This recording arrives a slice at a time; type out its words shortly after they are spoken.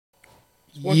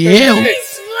It's Yeah.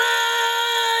 136.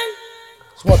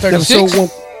 It's 136. Episode one.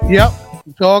 Yep.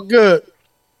 It's all good.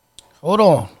 Hold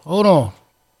on. Hold on.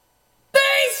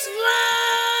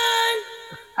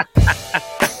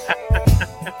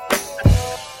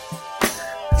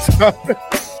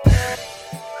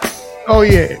 Oh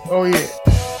yeah. Oh yeah.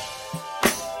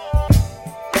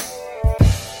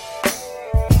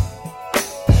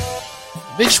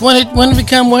 Bitch, when it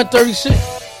become 136?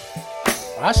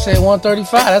 I said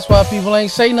 135. That's why people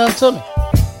ain't say nothing to me.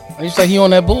 They say he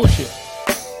on that bullshit.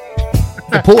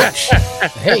 The porch.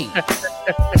 Hey.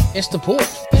 It's the porch.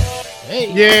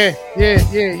 Hey. Yeah.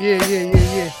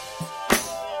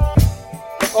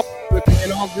 All good,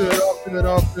 man. All good. All good.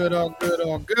 All good. All good.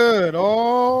 All good.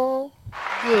 All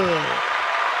good.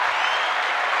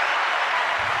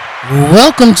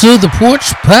 Welcome to the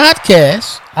Porch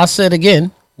Podcast. I said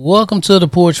again, welcome to the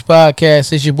Porch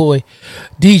Podcast. It's your boy,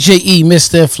 DJ E,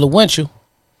 Mr. Influential.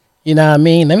 You know what I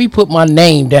mean? Let me put my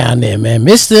name down there, man.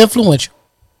 Mr. Influential.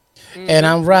 Mm-hmm. And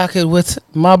I'm rocking with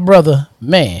my brother,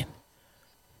 man.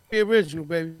 The original,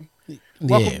 baby.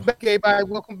 Welcome back, everybody.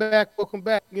 Welcome back. Welcome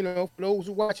back. You know, for those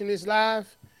who are watching this live,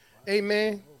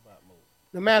 amen.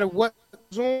 No matter what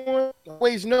goes on,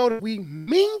 always know that we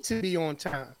mean to be on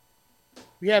time.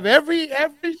 We have every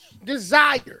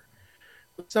desire.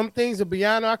 But some things are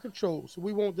beyond our control, so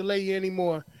we won't delay you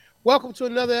anymore. Welcome to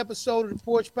another episode of the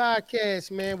Porch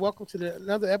Podcast, man. Welcome to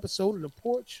another episode of the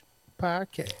Porch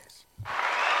Podcast.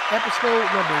 Episode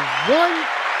number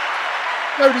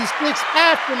 136,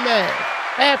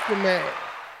 Aftermath.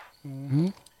 Mm-hmm.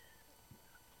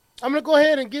 I'm going to go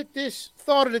ahead and get this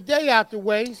thought of the day out the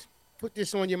way. Put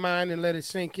this on your mind and let it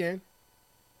sink in.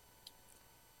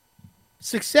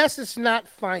 Success is not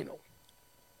final.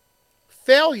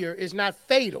 Failure is not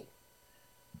fatal.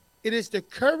 It is the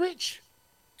courage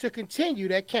to continue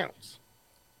that counts.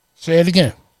 Say it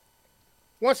again.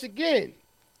 Once again,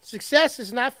 success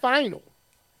is not final.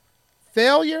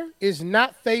 Failure is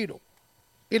not fatal.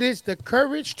 It is the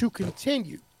courage to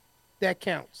continue that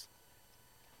counts.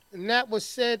 And that was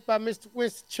said by Mr.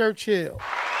 Winston Churchill.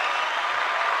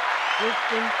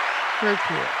 Winston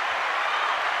Churchill.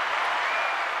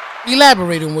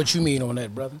 Elaborate on what you mean on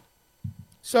that, brother.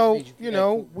 So, you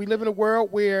know, we live in a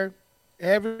world where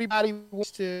everybody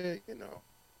wants to,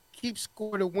 keep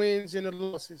score the wins and the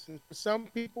losses. And for some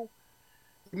people,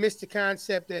 you miss the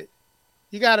concept that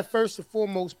you got to first and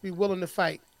foremost be willing to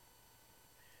fight.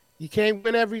 You can't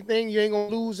win everything. You ain't going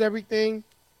to lose everything.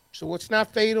 So it's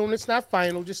not fatal and it's not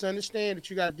final. Just understand that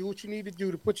you got to do what you need to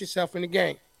do to put yourself in the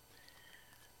game.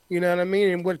 You know what I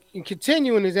mean? And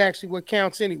continuing is actually what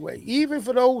counts anyway. Even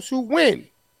for those who win,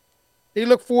 they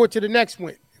look forward to the next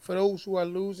win. For those who are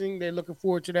losing, they're looking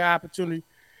forward to the opportunity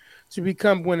to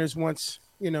become winners once,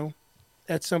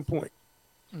 at some point.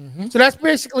 Mm-hmm. So that's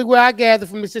basically what I gather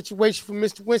from the situation from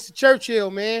Mr. Winston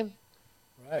Churchill, man.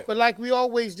 Right. But like we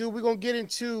always do, we're going to get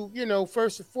into,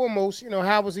 first and foremost,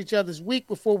 how was each other's week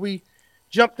before we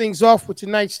jump things off with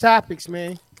tonight's topics,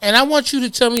 man. And I want you to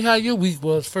tell me how your week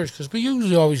was first, because we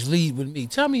usually always lead with me.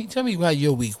 Tell me how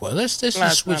your week was. Let's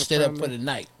just switch that up for the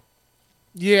night.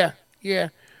 Yeah.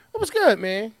 It was good,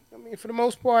 man. I mean, for the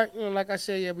most part, like I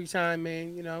say every time,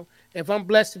 man, if I'm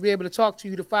blessed to be able to talk to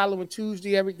you the following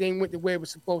Tuesday, everything went the way it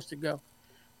was supposed to go.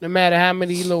 No matter how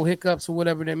many little hiccups or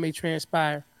whatever that may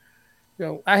transpire.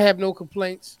 I have no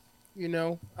complaints,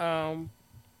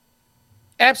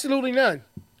 absolutely none.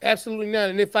 Absolutely none.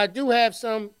 And if I do have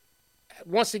some,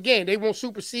 once again, they won't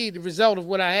supersede the result of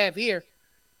what I have here.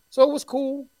 So it was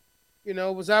cool. It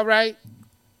was all right.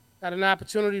 Got an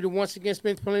opportunity to once again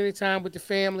spend plenty of time with the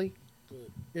family.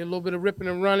 Did a little bit of ripping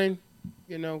and running.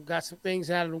 Got some things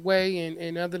out of the way.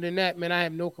 And other than that, man, I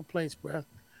have no complaints, bro.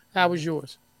 How was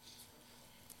yours?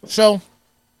 So,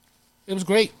 it was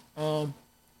great. We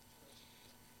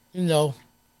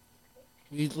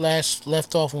last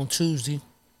left off on Tuesday.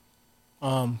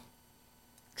 Trying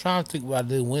to think what I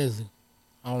did Wednesday.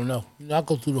 I don't know. I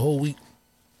go through the whole week.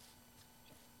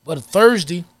 But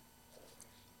Thursday,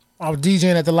 I was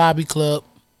DJing at the Lobby Club,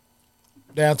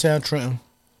 downtown Trenton.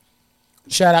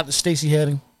 Shout out to Stacey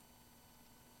Heading.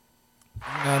 You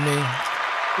know what I mean?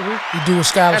 Mm-hmm. We do a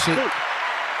scholarship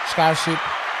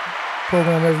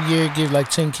program every year. Give like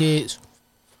 10 kids,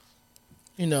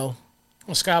 a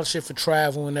scholarship for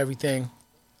travel and everything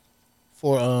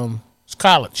for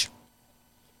college.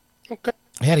 Okay.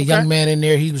 I had a young man in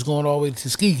there. He was going all the way to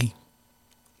Tuskegee.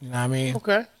 You know what I mean?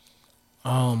 Okay.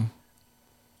 And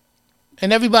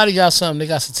everybody got something. They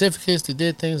got certificates. They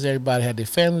did things. Everybody had their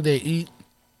family. They eat,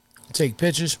 take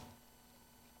pictures.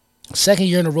 Second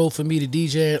year in a row for me to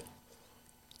DJ.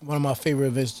 One of my favorite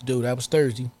events to do. That was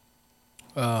Thursday.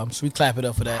 So we clap it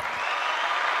up for that.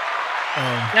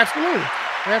 Absolutely.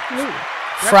 Absolutely.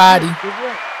 Friday, Good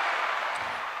work.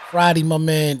 Friday, my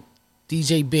man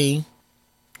DJ Bean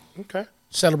Okay.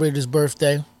 celebrated his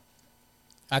birthday.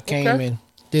 I came Okay. and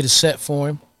did a set for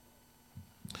him.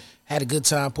 Had a good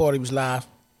time. Party was live.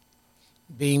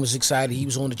 Bean was excited. He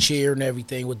was on the chair and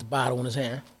everything with the bottle in his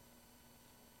hand.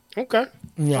 Okay.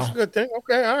 That's Yeah, a good thing.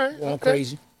 Okay. All right. going Okay.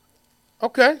 crazy.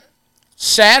 Okay.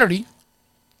 Saturday,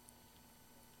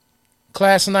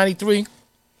 class of '93,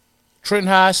 Trenton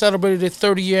High celebrated their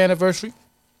 30-year anniversary.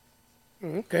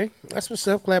 Okay. That's what's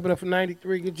up. Clap it up for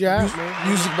 93. Good job, man.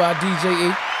 Music by DJ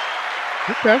E.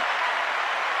 Okay.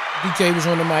 DK was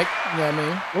on the mic. You know what I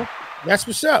mean? Well, that's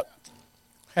what's up.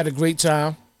 Had a great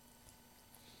time.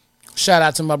 Shout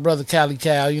out to my brother Cali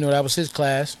Cal. You know, that was his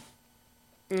class.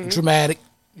 Dramatic.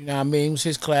 You know what I mean? It was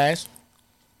his class.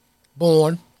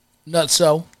 Born.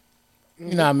 Nutso.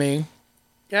 You know what I mean?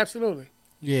 Absolutely.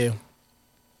 Yeah.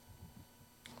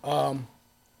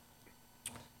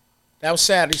 That was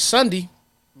Saturday. Sunday,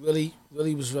 really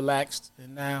was relaxed.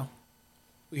 And now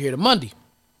we're here to Monday.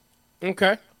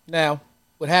 Okay. Now,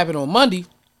 what happened on Monday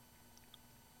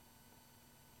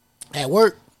at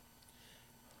work,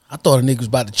 I thought a nigga was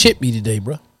about to chip me today,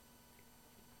 bro.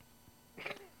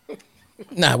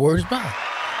 Nah, words bond.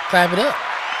 Clap it up.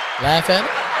 Laugh at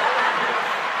it.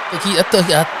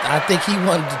 I think he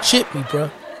wanted to chip me,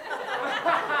 bro.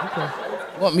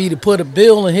 Want me to put a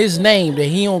bill in his name that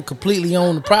he don't completely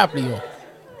own the property on.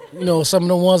 You know, some of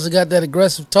the ones that got that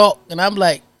aggressive talk, and I'm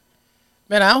like,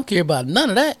 man, I don't care about none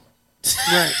of that.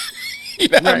 Right. You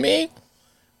know what I mean?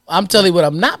 I'm telling you what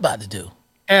I'm not about to do.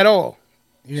 At all.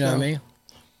 You know what I mean?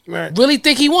 Right. Really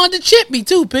think he wanted to chip me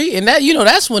too, P. And that, you know,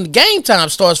 that's when the game time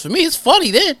starts for me. It's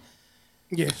funny then.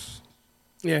 Yeah.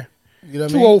 Yeah. You know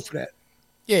what I Too mean? old for that.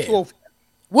 Yeah. Too old for that.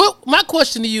 Well, my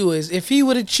question to you is, if he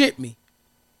would have chipped me,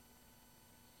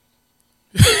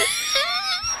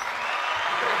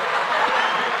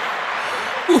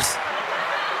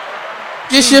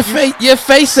 just your face. Your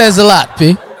face says a lot, P.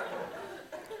 You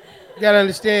gotta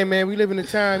understand, man, we live in a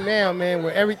time now, man,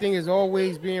 where everything is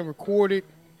always being recorded.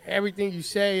 Everything you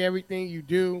say, everything you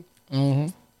do. Mm-hmm.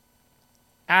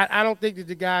 I don't think that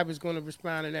the guy was going to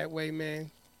respond in that way,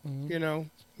 man. Mm-hmm. You know,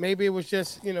 maybe it was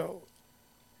just, he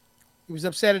was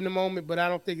upset in the moment, but I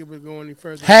don't think it would go any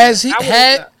further. Has he I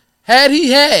had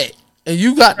he had, and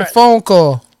you got the Right. phone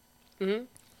call, Mm-hmm.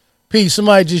 P,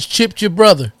 somebody just chipped your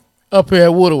brother up here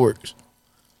at Waterworks.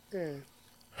 Yeah.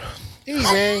 Hey,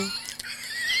 man.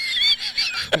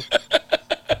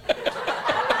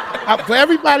 For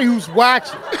everybody who's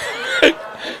watching,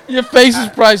 Your face is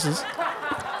priceless.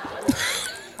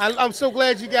 I'm so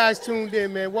glad you guys tuned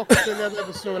in, man. Welcome to another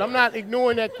episode. I'm not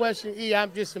ignoring that question, E.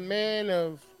 I'm just a man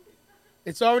of.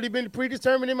 It's already been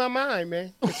predetermined in my mind,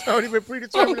 man. It's already been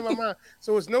predetermined in my mind.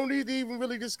 So it's no need to even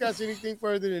really discuss anything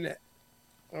further than that.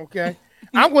 Okay?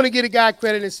 I'm going to get a guy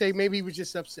credit and say maybe he was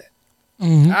just upset.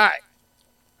 Mm-hmm. All right.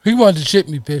 He wanted to chip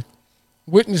me, P.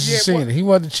 Witnesses Yeah, seen it. He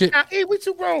wanted to chip. Now, E, we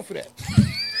too grown for that.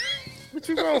 We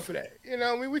too grown for that. You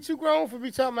know what I mean? We too grown for be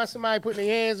talking about somebody putting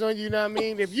their hands on you, you know what I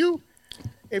mean? If you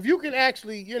can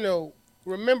actually,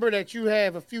 remember that you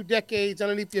have a few decades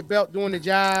underneath your belt doing the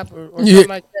job or Yeah. something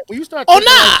like that. When you start Oh,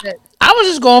 thinking like nah. that, I was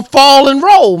just going to fall and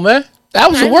roll, man. That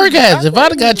was a work hazard. If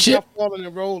I'd have got chipped. falling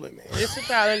and rolling, man. It's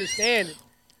about understanding.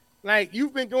 Like,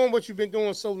 you've been doing what you've been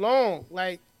doing so long.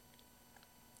 Like,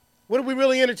 what are we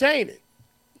really entertaining?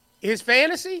 His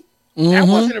fantasy? That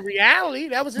wasn't a reality.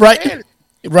 That was his fantasy.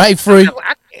 Right, free.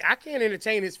 I can't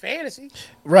entertain his fantasy.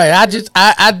 Right.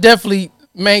 I definitely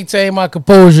maintain my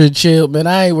composure and chill, man.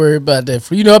 I ain't worried about that.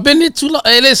 For I've been there too long.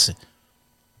 Hey, listen.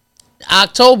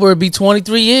 October would be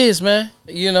 23 years, man.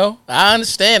 I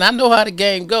understand. I know how the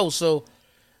game goes, so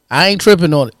I ain't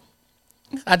tripping on it.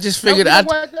 I just figured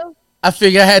I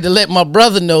figured I had to let my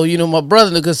brother know, my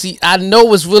brother, because I know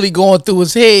what's really going through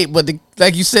his head, but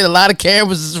like you said, a lot of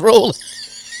cameras is rolling.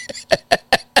 Look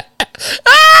at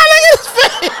his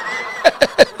face.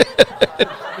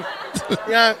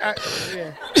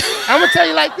 Yeah. I'm gonna tell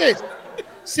you like this.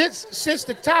 Since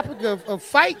the topic of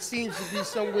fight seems to be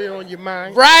somewhere on your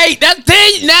mind, Right.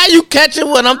 Now you catching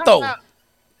what I'm throwing.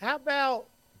 How about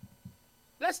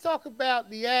let's talk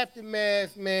about the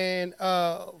aftermath, man,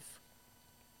 of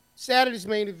Saturday's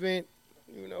main event,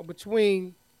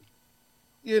 between,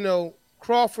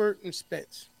 Crawford and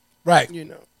Spence. Right.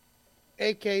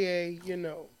 AKA,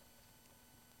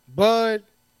 Bud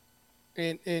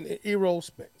and Errol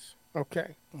Spence.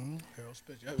 Okay. Errol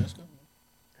Spence. Yeah, that's good.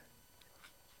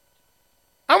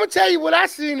 I'm gonna tell you what I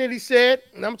seen that he said,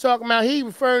 and I'm talking about he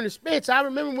referring to Spence. I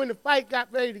remember when the fight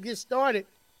got ready to get started.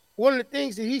 One of the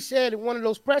things that he said at one of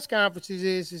those press conferences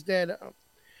is that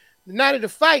the night of the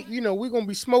fight, we're gonna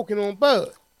be smoking on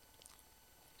Bud.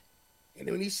 And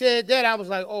when he said that, I was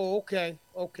like, oh, okay,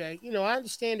 okay. I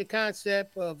understand the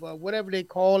concept of whatever they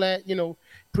call that,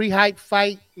 pre-hype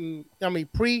fight,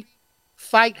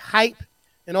 pre-fight hype,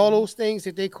 and all those things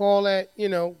that they call that.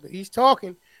 He's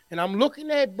talking, and I'm looking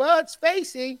at Bud's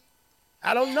face.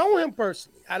 I don't know him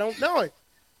personally. I don't know him,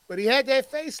 but he had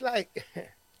that face like,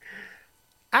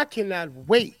 I cannot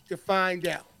wait to find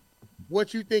out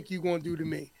what you think you're gonna do to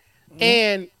me.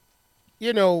 And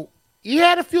he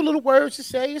had a few little words to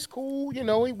say. It's cool. He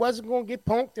wasn't going to get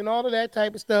punked and all of that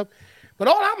type of stuff. But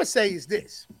all I'm going to say is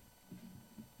this.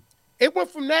 It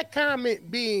went from that comment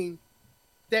being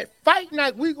that fight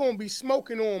night we're going to be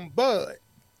smoking on Bud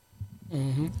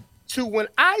to when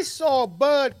I saw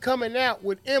Bud coming out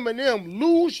with Eminem,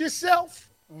 Lose Yourself,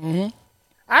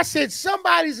 I said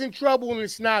somebody's in trouble and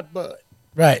it's not Bud.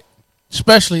 Right.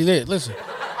 Especially this. Listen.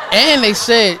 And they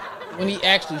said when he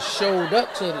actually showed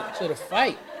up to the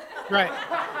fight, right,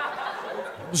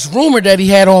 it was rumored that he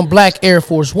had on black Air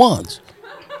Force Ones.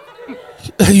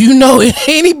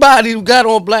 Anybody who got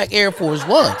on black Air Force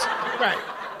Ones. Right.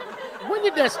 When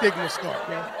did that stigma start,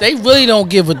 man? They really don't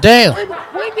give a damn.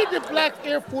 When did the black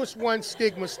Air Force One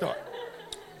stigma start?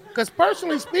 Because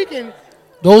personally speaking,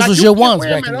 those was your ones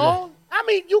back in the day. I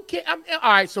mean, you can't. All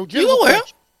right, so general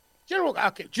question.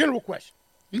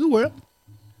 You can wear them.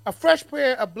 A fresh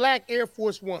pair of black Air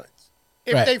Force Ones.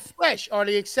 If they fresh, are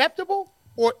they acceptable?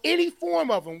 Or any form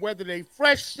of them, whether they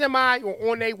fresh, semi,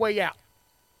 or on their way out?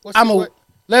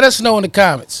 Let us know in the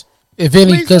comments. If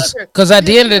any, because at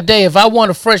the end of the day, if I want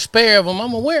a fresh pair of them,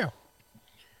 I'm going to wear them.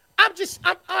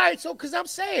 I'm all right, so because I'm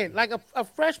saying, like a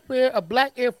fresh pair of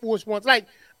black Air Force Ones. Like,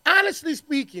 honestly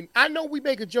speaking, I know we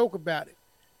make a joke about it.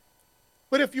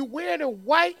 But if you wear the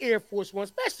white Air Force One,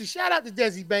 especially shout out to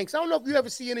Desi Banks. I don't know if you ever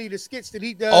see any of the skits that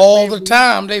he does. All the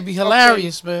time. They be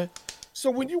hilarious, man.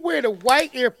 So when you wear the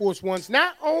white Air Force Ones,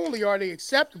 not only are they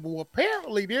acceptable,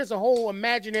 apparently there's a whole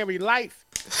imaginary life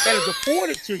that is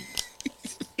afforded to you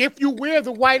if you wear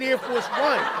the white Air Force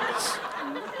One.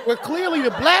 But clearly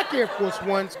the black Air Force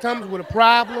Ones comes with a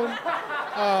problem.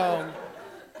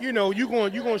 You're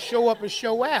gonna show up and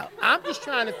show out. I'm just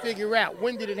trying to figure out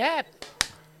when did it happen.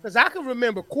 Because I can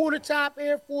remember quarter top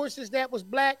Air Forces that was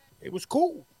black, it was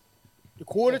cool. The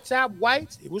quarter top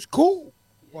whites, it was cool.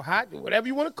 Or hot, whatever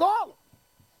you want to call them.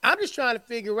 I'm just trying to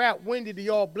figure out when did the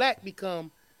all black become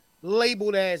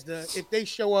labeled as if they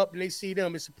show up and they see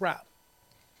them, it's a problem.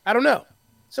 I don't know.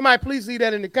 Somebody please leave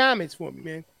that in the comments for me,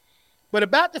 man. But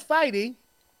about the fight,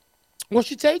 what's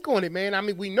your take on it, man? I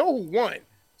mean, we know who won.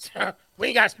 We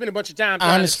ain't got to spend a bunch of time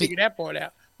trying to figure that part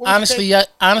out. Honestly,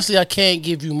 I can't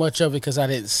give you much of it because I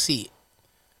didn't see it.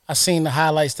 I seen the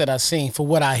highlights that I seen. For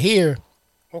what I hear,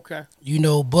 okay,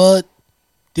 Bud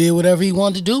did whatever he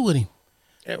wanted to do with him.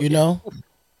 Yeah. You know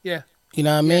what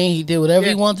I mean? He did whatever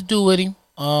he wanted to do with him.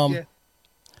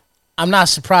 I'm not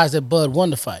surprised that Bud won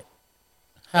the fight.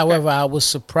 However, I was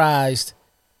surprised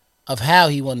of how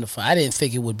he won the fight. I didn't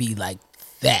think it would be like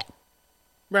that.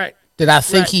 Right. Did I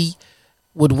think he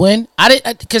would win? I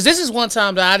didn't, because this is one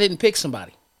time that I didn't pick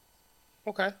somebody.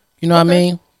 Okay. You know what I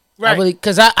mean? Right.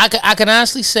 Because I can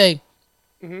honestly say,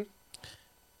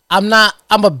 I'm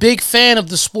a big fan of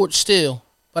the sport still,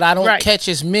 but I don't catch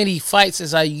as many fights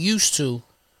as I used to,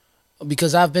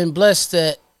 because I've been blessed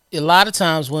that a lot of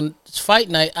times when it's fight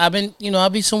night, I'll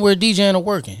be somewhere DJing or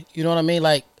working. You know what I mean?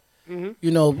 Like, doing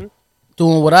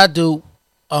what I do.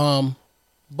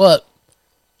 But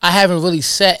I haven't really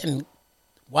sat and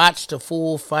watched a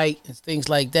full fight and things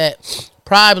like that.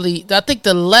 Probably, I think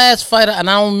the last fighter, and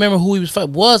I don't remember who he was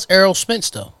fighting, was Errol Spence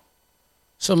though.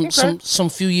 Some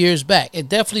few years back. It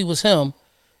definitely was him.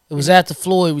 It was at the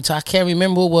Floyd. I can't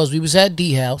remember who it was. We was at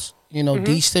D House.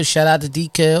 D still, shout out to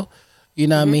DKL. You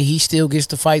know what I mean? He still gets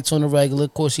the fights on the regular.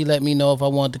 Of course, he let me know if I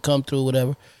wanted to come through or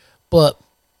whatever. But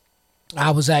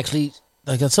I was actually,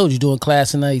 like I told you, doing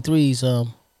Class of 93's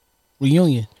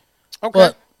reunion.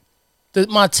 Okay. But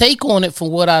my take on it from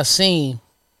what I've seen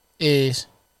is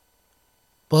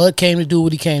Bud came to do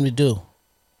what he came to do.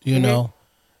 You know?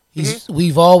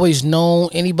 We've always known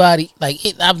anybody,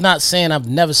 I'm not saying I've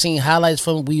never seen highlights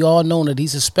from him. We all know that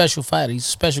he's a special fighter. He's a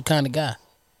special kind of guy.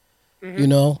 You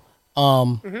know?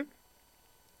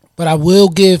 But I will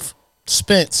give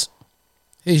Spence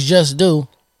his just due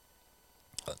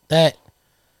that,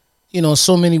 in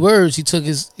so many words, he took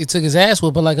his ass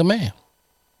whooping like a man.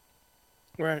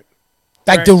 Right.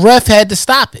 The ref had to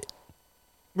stop it.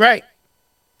 Right.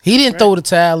 He didn't throw the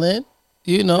towel in.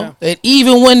 And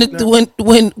even when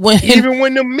even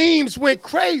when the memes went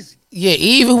crazy. Yeah,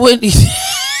 even when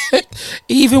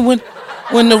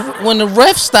when the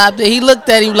ref stopped it, he looked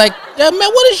at him like, "Yeah, man,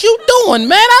 what is you doing,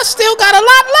 man? I still got a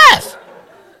lot left."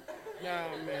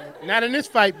 Nah, man. Not in this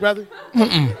fight, brother.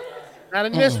 Not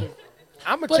in this one.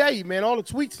 I'm gonna But tell you, man. All the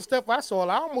tweets and stuff I saw,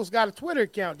 I almost got a Twitter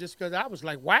account just because I was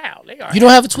like, "Wow, they are you don't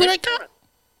have having a a Twitter great account? time."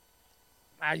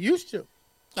 I used to.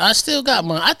 I still got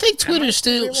mine. I think I Twitter might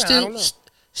still be still around. I don't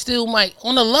know. still might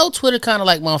on the low. Twitter kind of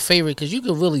like my favorite because you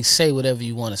can really say whatever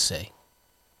you want to say.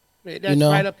 Yeah, You that's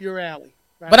right know. up your alley.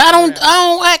 Right But up your I alley.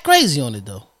 don't act crazy on it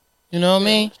though. You know what I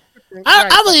Yeah, mean? that's a good thing.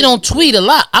 Right. I really Because don't tweet a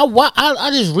lot. I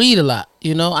just read a lot.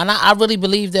 You know, and I really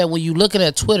believe that when you looking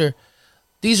at Twitter,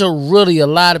 these are really a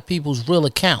lot of people's real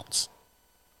accounts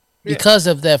yeah, because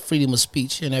of that freedom of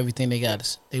speech and everything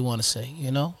they want to say. You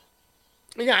know.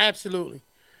 yeah, absolutely.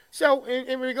 So,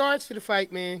 in regards to the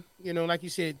fight, man, like you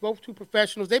said, both two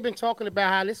professionals, they've been talking about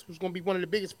how this was going to be one of the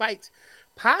biggest fights,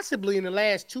 possibly in the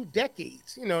last 2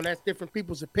 decades. That's different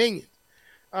people's opinions.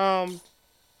 Um,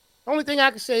 Only thing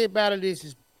I can say about it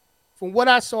is from what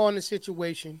I saw in the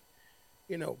situation,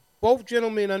 both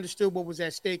gentlemen understood what was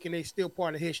at stake, and they still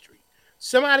part of history.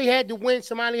 Somebody had to win,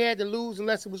 somebody had to lose,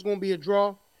 unless it was going to be a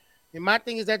draw. And my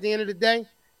thing is, at the end of the day,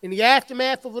 in the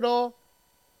aftermath of it all,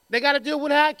 they got to deal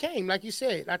with how it came. Like you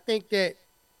said, I think that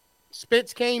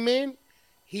Spence came in.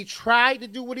 He tried to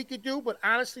do what he could do, but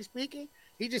honestly speaking,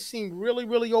 he just seemed really,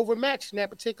 really overmatched in that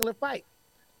particular fight.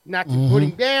 Not to put Mm-hmm.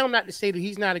 him down, not to say that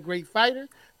he's not a great fighter,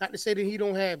 not to say that he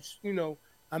don't have,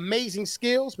 amazing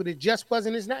skills, but it just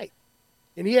wasn't his night.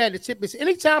 And he had to tip his.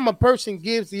 Anytime a person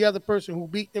gives the other person who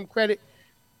beat them credit,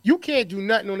 you can't do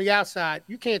nothing on the outside.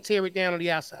 You can't tear it down on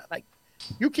the outside. Like,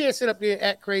 you can't sit up there and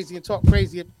act crazy and talk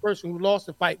crazy if the person who lost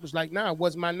the fight was like, nah, it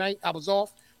wasn't my night. I was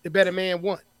off. The better man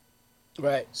won.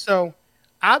 Right. So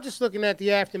I'm just looking at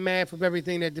the aftermath of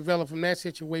everything that developed from that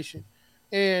situation.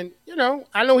 And,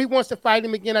 I know he wants to fight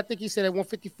him again. I think he said at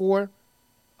 154.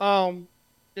 Um,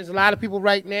 there's a lot of people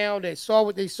right now that saw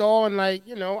what they saw and like,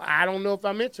 I don't know if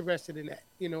I'm interested in that,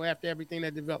 after everything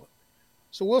that developed.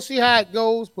 So we'll see how it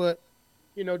goes. But,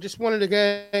 just wanted to go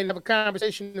ahead and have a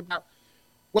conversation about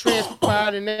what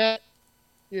transpired in that,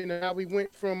 how we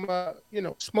went from,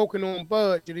 smoking on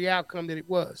bud to the outcome that it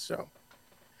was. So,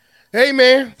 hey,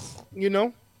 man, you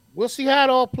know, we'll see how it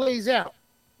all plays out.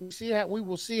 We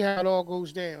will see how it all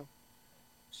goes down.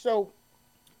 So,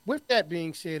 with that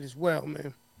being said, as well,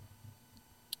 man,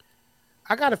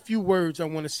 I got a few words I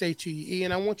want to say to you,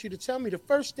 Ian. I want you to tell me the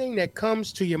first thing that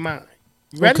comes to your mind.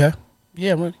 You ready? Okay.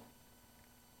 Yeah, man.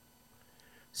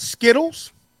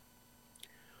 Skittles,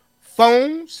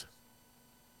 phones,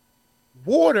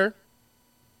 water,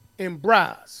 and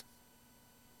bras.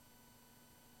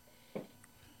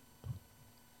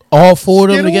 All four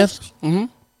of them together. Skittles, Mm-hmm.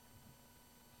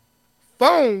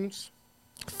 phones,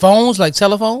 Phones like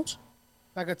telephones.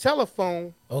 like a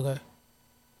telephone, Okay.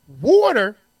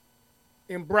 water,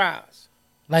 and bras.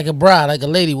 Like a bra, like a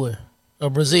lady wear, a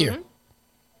brassiere.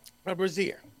 Mm-hmm. A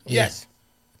brassiere. Yeah. Yes.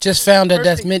 Just found that First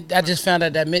that's thing. mint. I just found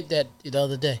out that meant that the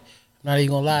other day. I'm not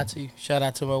even gonna lie to you. Shout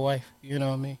out to my wife. You know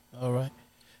what I mean? All right.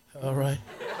 All right.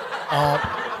 Uh,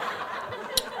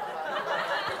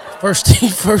 first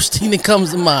thing that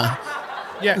comes to mind,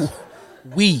 Yes.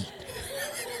 weed.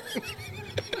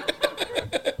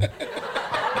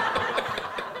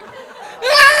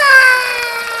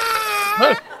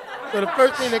 Huh. So the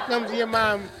first thing that comes to your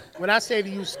mind when I say to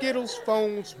you Skittles,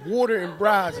 phones, water, and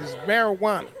bras is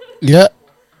marijuana. Yep.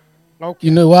 You Okay.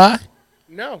 know why?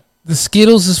 No. The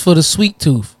Skittles is for the sweet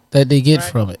tooth that they get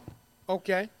Right. from it.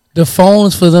 Okay. The phone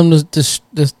is for them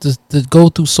to go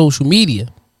through social media.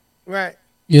 Right.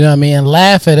 You know what I mean? And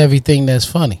laugh at everything that's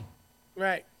funny.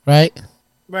 Right. Right?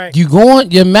 Right.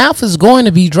 Your mouth is going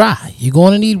to be dry. You're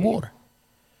going to need water.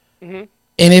 Mm-hmm.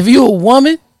 And if you're a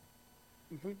woman,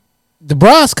 Mm-hmm. the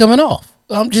bra's coming off.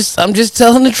 I'm just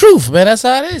telling the truth, man. That's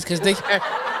how it is because they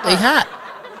hot.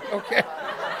 Okay.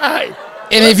 All right.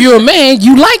 And if you're a man,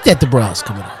 you like that the bra's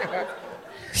coming off. All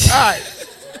right.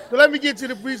 So let me get to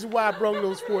the reason why I brought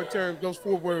those four terms, those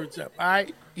four words up. All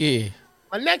right. Yeah.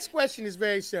 My next question is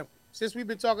very simple. Since we've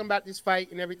been talking about this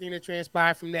fight and everything that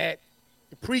transpired from that,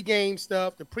 the pre-game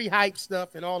stuff, the pre-hype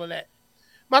stuff, and all of that.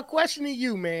 My question to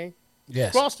you, man,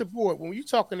 Yes. across the board, when you're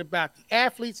talking about the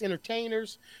athletes,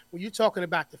 entertainers, when you're talking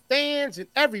about the fans and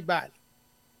everybody,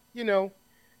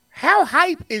 how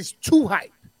hype is too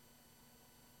hype?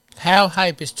 How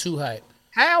hype is too hype?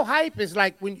 How hype is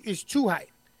like when it's too hype?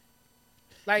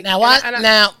 Like Now, and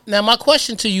now, my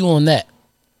question to you on that: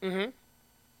 Mhm.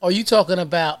 are you talking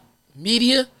about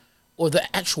media or the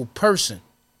actual person?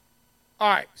 All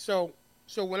right, so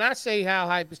when I say how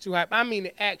hype is too hype, I mean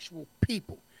the actual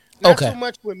people, not so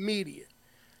much with media.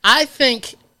 I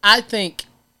think.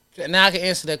 Now I can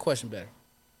answer that question better.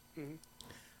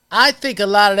 I think a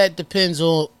lot of that depends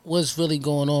on what's really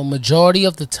going on. Majority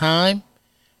of the time,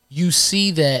 you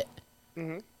see that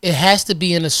it has to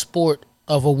be in a sport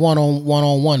of a one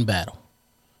on one battle.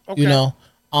 You Okay. know,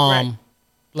 Right.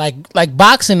 like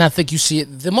boxing. I think you see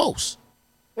it the most.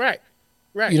 Right.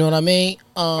 You Right. know what I mean?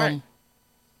 Right.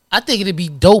 I think it'd be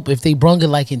dope if they brung it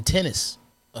like in tennis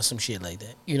or some shit like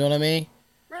that. You know what I mean?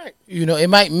 Right. You know, it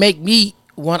might make me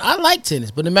want. I like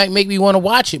tennis, but it might make me want to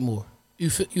watch it more. You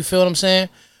feel what I'm saying?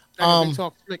 Like if they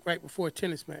talk slick right before a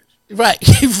tennis match. Right,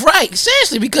 right.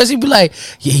 Seriously, because he'd be like,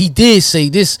 yeah, he did say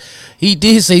this. He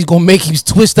did say he's gonna make him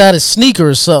twist out his sneaker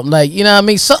or something. Like, you know what I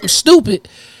mean? Something stupid.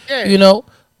 Yeah. You know?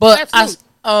 But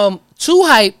Absolutely. too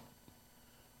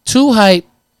hype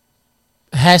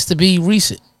has to be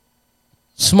recent.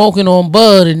 Smoking on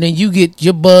bud and then you get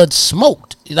your bud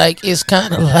smoked. Like it's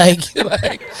kind of like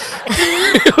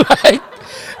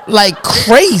like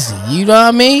crazy. You know what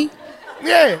I mean?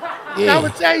 Yeah. Now, Yeah.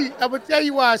 I would tell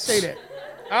you why I say that.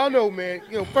 I don't know, man.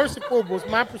 First and foremost,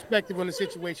 my perspective on the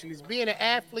situation is being an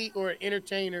athlete or an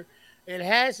entertainer, it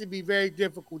has to be very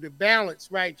difficult to balance,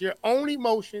 right? Your own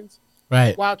emotions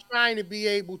Right. while trying to be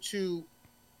able to,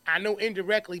 I know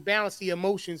indirectly, balance the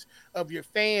emotions of your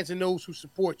fans and those who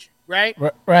support you, right?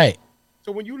 Right.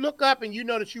 So when you look up and you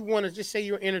know that you want to just say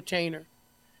you're an entertainer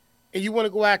and you want to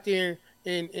go out there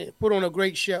and put on a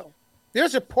great show,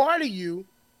 there's a part of you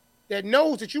that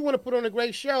knows that you want to put on a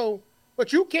great show,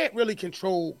 but you can't really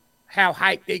control how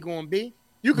hype they gonna be.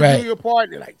 You can do Right. your part.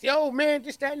 They're like, yo, man,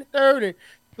 just that and the third. And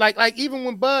like even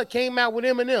when Bud came out with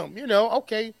Eminem,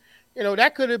 okay,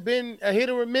 that could have been a hit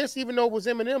or a miss, even though it was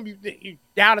Eminem. You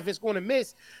doubt if it's going to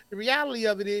miss. The reality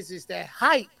of it is that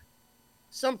hype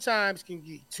sometimes can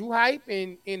get too hype,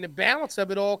 and the balance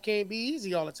of it all can't be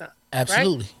easy all the time, right?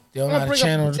 Absolutely. They don't I'm know gonna how to bring up a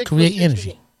channel to particular create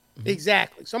situation. energy.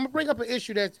 Exactly. So I'm gonna bring up an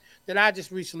issue that I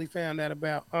just recently found out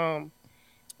about. I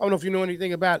don't know if you know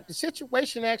anything about it. The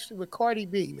situation actually with Cardi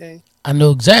B, man. I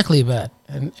know exactly about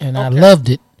it. And I Okay. loved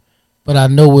it, but I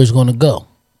know where it's gonna go.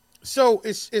 So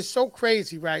it's so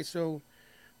crazy, right? So,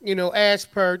 as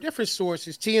per different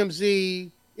sources,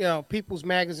 TMZ, People's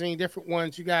Magazine, different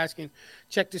ones, you guys can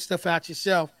check this stuff out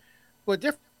yourself. But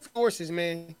different sources,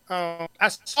 man. I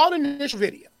saw the initial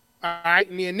video. All right.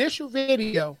 In the initial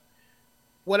video,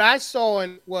 what I saw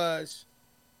was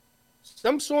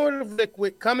some sort of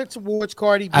liquid coming towards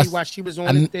Cardi I B while she was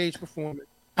on the I, stage performing.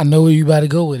 I know where you about to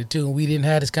go with it too. And we didn't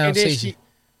have this And then conversation. she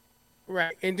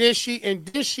right. And then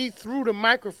she threw the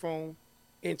microphone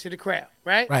into the crowd,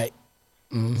 right? Right.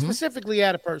 Specifically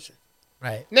at a person.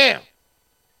 Right. Now,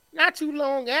 not too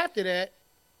long after that,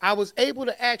 I was able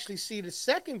to actually see the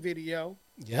second video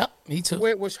Yep. Me too. where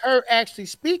it was her actually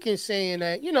speaking, saying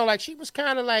that, like she was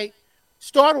kind of like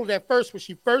startled at first when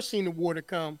she first seen the water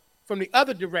come from the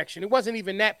other direction. It wasn't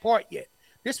even that part yet.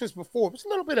 This was before. It was a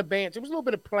little bit of banter. It was a little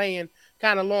bit of playing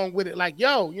kind of along with it. Like,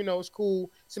 yo, it's cool.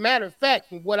 As a matter of fact,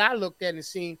 from what I looked at and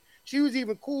seen, she was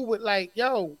even cool with like,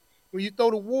 yo, when you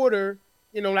throw the water,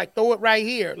 like throw it right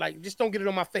here. Like, just don't get it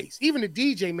on my face. Even the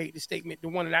DJ made the statement,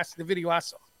 the video I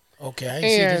saw. Okay, I didn't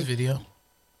see this And video.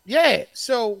 yeah,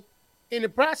 so in the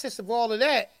process of all of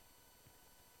that,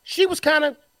 she was kind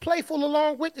of playful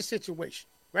along with the situation,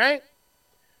 right?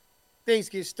 Things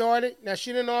get started. Now,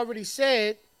 she done already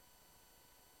said,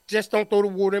 just don't throw the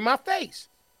water in my face.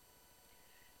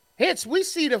 Hence, we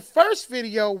see the first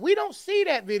video. We don't see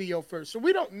that video first, so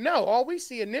we don't know. All we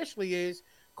see initially is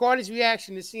Cardi's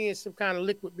reaction to seeing some kind of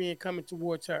liquid being coming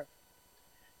towards her.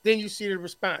 Then you see the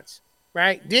response,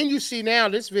 right? Then you see now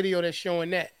this video that's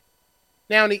showing that.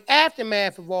 Now, in the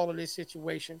aftermath of all of this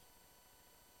situation,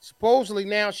 supposedly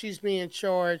now she's being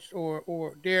charged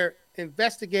or they're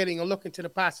investigating or looking to the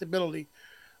possibility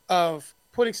of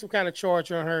putting some kind of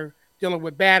charge on her dealing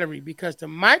with battery because the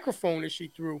microphone that she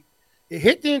threw, it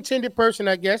hit the intended person,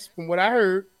 I guess, from what I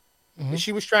heard, that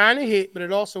she was trying to hit, but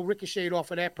it also ricocheted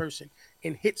off of that person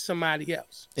and hit somebody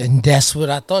else. And that's what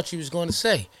I thought you was going to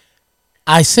say.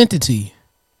 I sent it to you.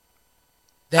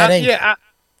 That ain't.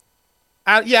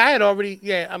 I had already,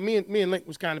 me and Link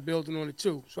was kind of building on it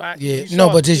too. So Yeah. No,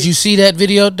 but did you see that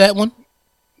video? That one?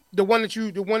 the one that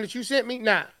you sent me?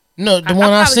 Nah. No, the one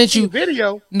I probably sent seen you. the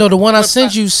video. No, the one I but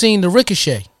sent you seen the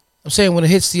ricochet. I'm saying when it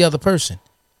hits the other person.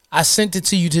 I sent it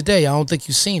to you today. I don't think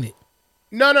you seen it.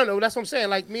 No. That's what I'm saying.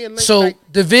 Like me and Link. So like,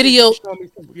 the video,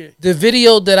 yeah, the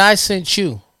video that I sent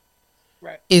you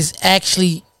right. is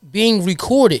actually being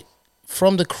recorded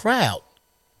from the crowd,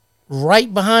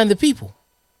 right behind the people.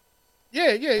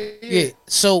 Yeah.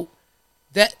 So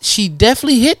that she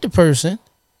definitely hit the person.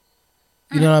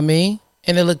 You know what I mean?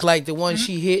 And it looked like the one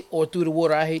she hit or threw the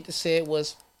water. I hate to say it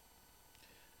was,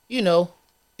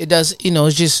 it It does,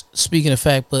 it's just speaking of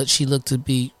fact, but she looked to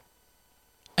be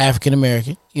African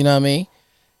American. You know what I mean?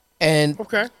 And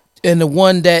Okay. and the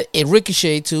one that it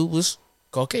ricocheted to was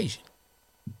Caucasian.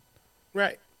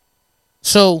 Right.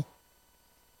 So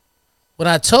when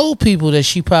I told people that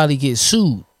she probably get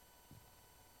sued,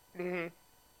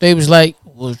 they was like,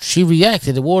 "Well, she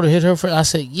reacted. The water hit her." I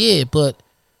said, "Yeah, but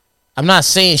I'm not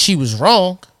saying she was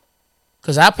wrong,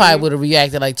 because I probably would have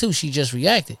reacted like too. She just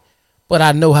reacted, but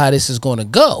I know how this is going to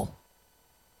go,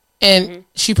 and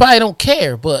she probably don't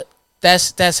care. But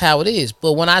that's how it is.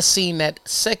 But when I seen that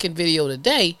second video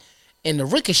today in the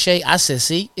ricochet, I said,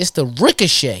 "See, it's the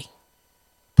ricochet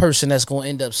person that's going to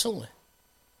end up suing,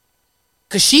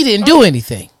 because she didn't do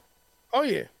anything." Oh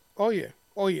yeah. Oh yeah.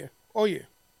 Oh yeah. Oh yeah.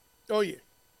 Oh yeah.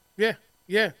 Yeah.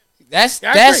 Yeah. That's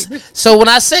I agree. so when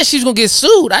I said she's gonna get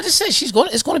sued, I just said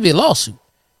it's gonna be a lawsuit,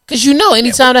 because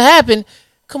anytime that happened,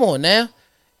 come on now,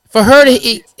 for her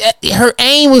her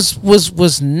aim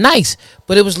was nice,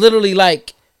 but it was literally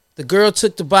like the girl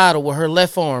took the bottle with her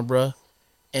left arm, bruh,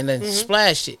 and then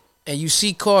splashed it, and you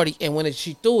see Cardi, and when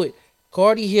she threw it,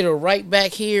 Cardi hit her right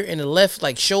back here in the left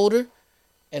like shoulder,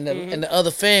 and the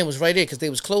other fan was right there because they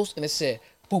was close, and it said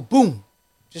boom boom,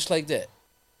 just like that,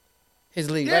 his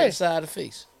leg right inside the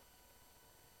face.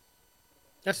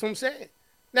 That's what I'm saying.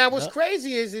 Now, what's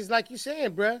crazy is like you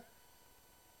saying, bruh,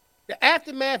 the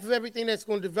aftermath of everything that's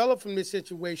going to develop from this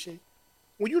situation.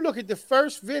 When you look at the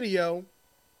first video,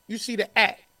 you see the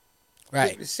act.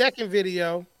 Right. The second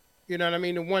video, you know what I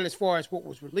mean, the one as far as what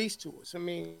was released to us. I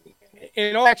mean,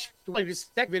 in all actuality, the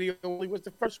second video only was the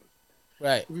first one.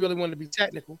 Right. If we really wanted to be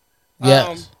technical.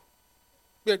 Yes.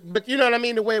 But you know what I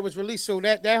mean, the way it was released. So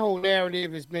that whole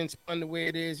narrative has been spun the way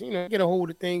it is. Get a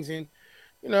hold of things and,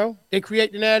 they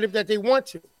create the narrative that they want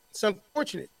to. It's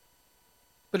unfortunate.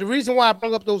 But the reason why I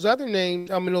brought up those other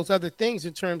names, those other things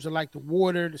in terms of like the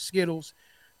water, the Skittles,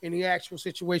 and the actual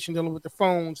situation dealing with the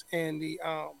phones and the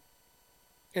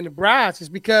brides is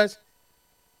because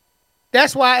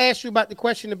that's why I asked you about the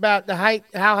question about the hype,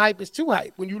 how hype is too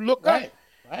hype. When you look up,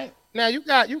 right. Now you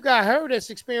got her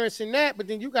that's experiencing that, but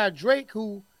then you got Drake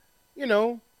who,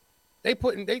 they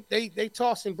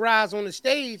tossing brides on the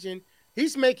stage and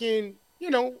he's making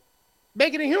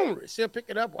it humorous. He'll pick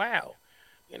it up. Wow.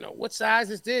 What size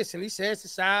is this? And he says the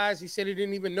size. He said he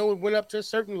didn't even know it went up to a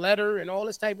certain letter and all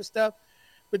this type of stuff.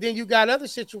 But then you got other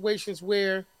situations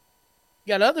where you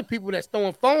got other people that's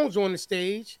throwing phones on the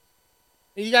stage.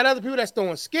 And you got other people that's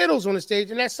throwing Skittles on the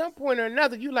stage. And at some point or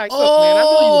another, you like, look, man, I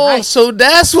know you hype. So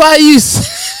that's why you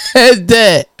said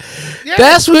that. Yeah.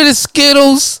 That's where the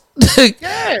Skittles... I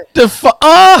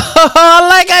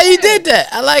like how you did that.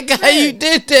 I like how you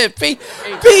did that. P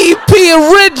a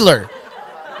Riddler.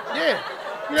 Yeah.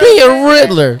 P a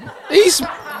Riddler. He's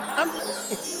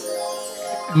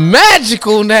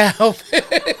magical now.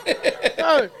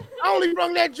 I only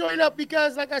brought that joint up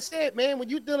because, like I said, man, when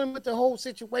you're dealing with the whole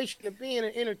situation of being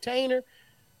an entertainer,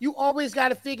 you always got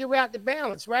to figure out the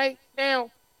balance, right? Now,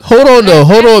 hold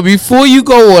on. Before you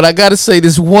go on, I got to say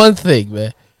this one thing,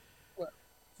 man.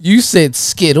 You said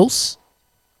Skittles,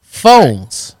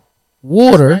 phones,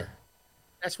 water.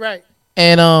 That's right.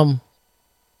 And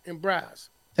bras.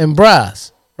 And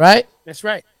bras, right? That's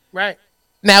right. Right.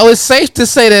 Now it's safe to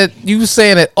say that you were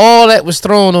saying that all that was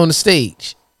thrown on the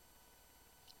stage.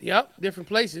 Yep, different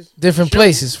places. Different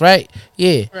places, right?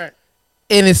 Yeah. Right.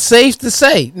 And it's safe to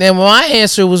say. Now my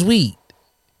answer was weed.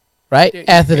 Right? Yeah,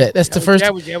 after that. That's the first.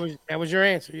 That was your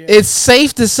answer. Yeah. It's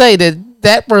safe to say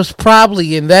that was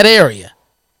probably in that area.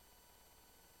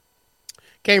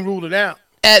 Can't rule it out.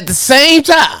 At the same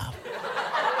time,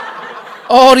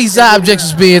 all these objects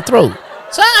was being thrown.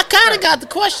 So I kind of got the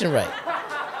question right.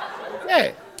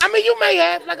 Yeah. I mean, you may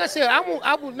have, like I said,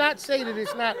 I will not say that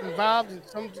it's not involved in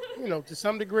some, to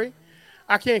some degree.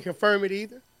 I can't confirm it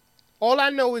either. All I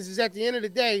know is at the end of the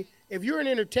day, if you're an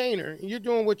entertainer and you're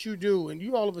doing what you do and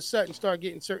you all of a sudden start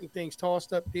getting certain things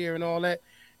tossed up there and all that,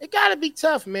 it got to be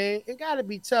tough, man. It got to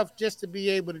be tough just to be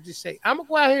able to just say, I'm going to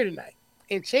go out here tonight.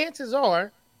 And chances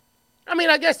are, I mean,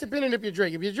 I guess depending if you're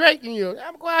Drake. If you're Drake, I'm going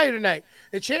to go out here tonight.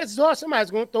 The chances are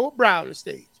somebody's going to throw a bra on the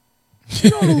stage. You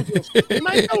don't lose those. It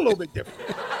might feel a little bit different.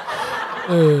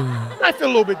 It might feel a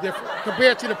little bit different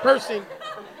compared to the person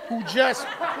who just,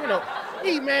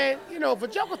 hey, man, if a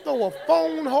joker throw a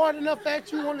phone hard enough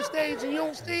at you on the stage and you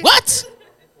don't see what?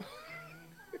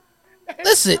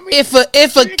 Listen, I mean, if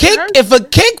a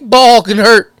kickball can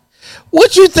hurt,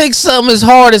 what you think something as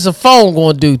hard as a phone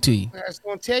gonna do to you? That's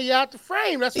gonna tear you out the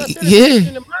frame. That's what I said. It's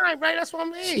in the mind, right? That's what I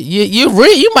mean.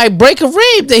 You might break a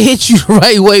rib. They hit you the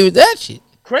right way with that shit.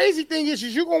 Crazy thing is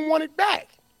you're gonna want it back.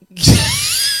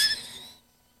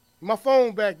 My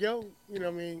phone back, yo. You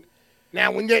know what I mean?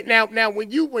 Now when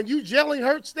you jelly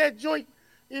hurts that joint,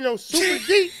 super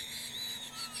deep,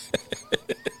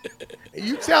 and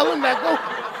you tell him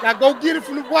now go get it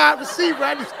from the wide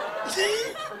receiver.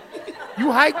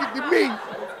 You hiked it to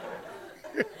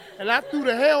me, and I threw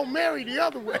the Hail Mary the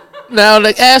other way. Now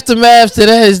the aftermath to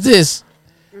that is this: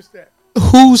 What's that?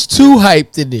 who's too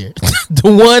hyped in there?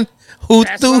 The one who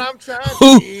That's threw what I'm trying to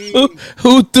who see.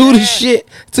 who threw the Yeah. shit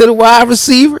to the wide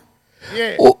receiver,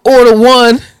 Yeah. or the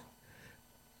one, or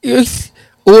the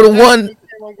Exactly one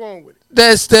where I'm going with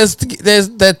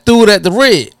it. that threw it at the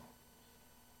red.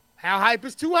 How hype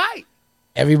is too hype?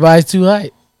 Everybody's too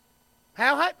hyped.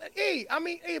 How hype? Hey, I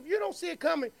mean, hey, if you don't see it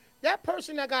coming, that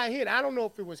person that got hit, I don't know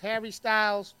if it was Harry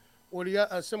Styles or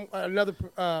some another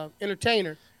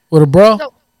entertainer. With a bro?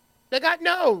 No, they got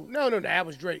no. That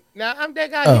was Drake. Now they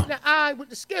got hit in Oh. the eye with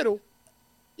the skittle.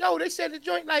 Yo, they said the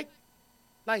joint like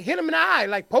hit him in the eye,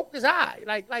 like poked his eye,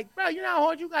 like bro, you know how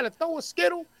hard you got to throw a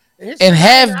skittle and hit And somebody in the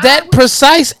have eye that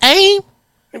precise aim?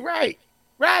 with?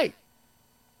 Right.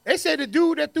 They said the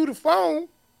dude that threw the phone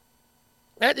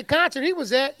at the concert he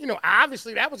was at,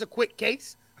 obviously that was a quick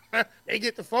case. They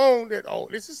get the phone that,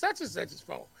 this is such and such's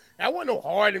phone. That wasn't no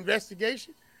hard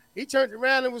investigation. He turned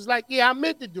around and was like, yeah, I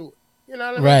meant to do it. You know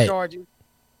what I mean? Right.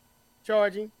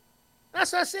 Charging.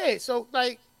 That's what I said. So,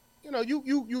 like,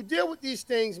 you deal with these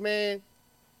things, man,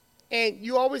 and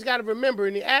you always got to remember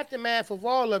in the aftermath of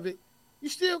all of it, you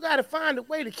still got to find a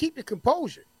way to keep your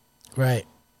composure. Right.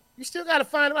 You still got to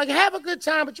find, like, have a good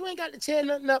time, but you ain't got to tear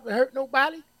nothing up and hurt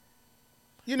nobody.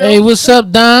 Hey, what's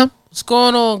up, Dom? What's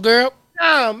going on, girl?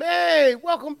 Dom, hey,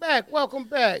 welcome back.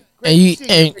 Great And you to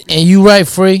see you. and you right,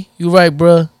 Free. You right,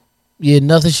 bruh. Yeah,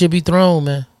 nothing should be thrown,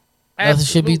 man. Nothing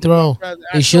should be Absolutely, thrown. brother.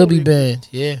 I It should be totally agree. banned.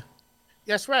 Yeah.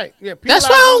 That's right. Yeah, That's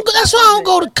why I don't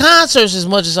go to concerts as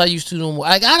much as I used to no more.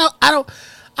 Like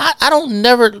I don't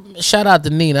never shout out to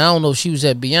Nina. I don't know if she was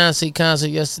at Beyonce concert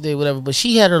yesterday, whatever, but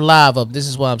she had her live up. This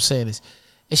is why I'm saying this.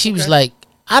 And she was like,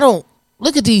 I don't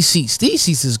look at these seats. These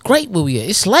seats is great where we at.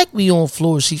 It's like we on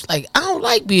floor seats. Like I don't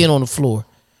like being on the floor.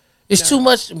 It's too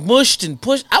much mushed and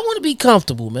pushed. I want to be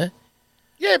comfortable, man.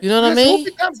 Yeah, you know what I mean?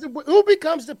 Who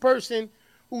becomes the person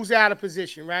who's out of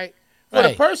position, right? For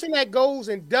the person that goes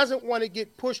and doesn't want to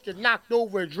get pushed or knocked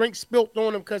over, a drink spilt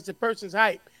on them because the person's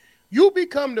hype, you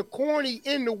become the corny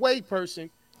in the way person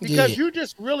because you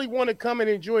just really want to come and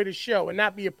enjoy the show and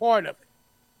not be a part of it.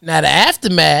 Now the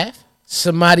aftermath,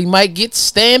 somebody might get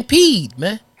stampede,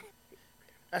 man.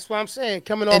 That's what I'm saying.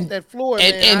 Coming off that floor,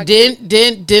 and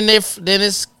then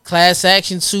it's class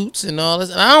action suits and all this.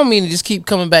 And I don't mean to just keep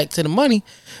coming back to the money,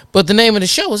 but the name of the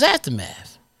show is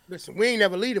Aftermath. Listen, we ain't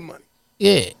never leave the money.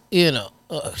 Yeah, we never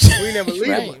leave the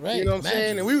money. Right, you know what I'm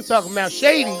saying? And we were talking about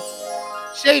Shady.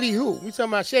 Shady who? We talking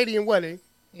about Shady and what?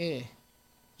 Yeah,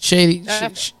 Shady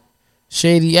Aftermath.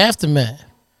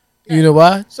 Yeah. You know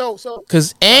why? So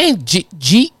because and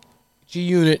G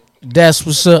Unit. That's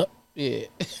what's up. Yeah.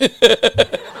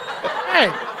 Hey,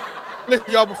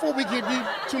 listen, y'all. Before we get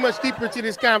too much deeper into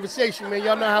this conversation, man,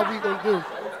 y'all know how we gonna do.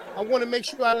 I want to make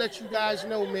sure I let you guys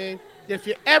know, man, that if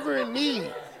you're ever in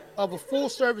need of a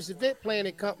full-service event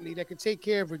planning company that can take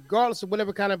care of regardless of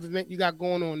whatever kind of event you got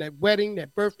going on, that wedding,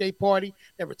 that birthday party,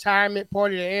 that retirement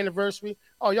party, that anniversary,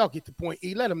 y'all get the point.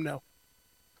 Let them know.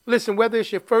 Listen, whether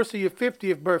it's your first or your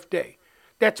 50th birthday,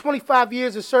 that 25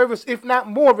 years of service, if not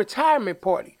more, retirement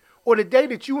party, or the day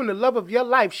that you and the love of your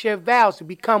life share vows to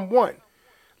become one,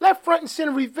 let Front and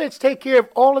Center Events take care of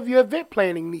all of your event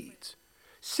planning needs.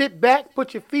 Sit back,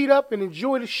 put your feet up, and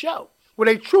enjoy the show, where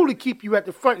they truly keep you at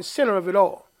the front and center of it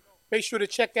all. Make sure to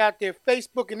check out their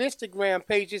Facebook and Instagram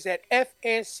pages at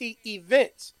FNC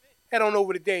Events. Head on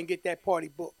over today and get that party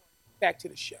booked. Back to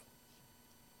the show.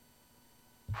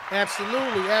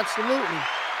 Absolutely.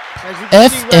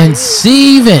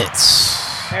 FNC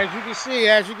Events. As you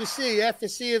can see,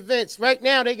 FNC Events. Right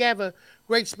now, they have a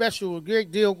great special, a great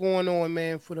deal going on,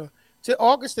 man, to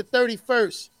August the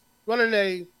 31st, running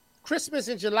a Christmas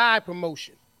in July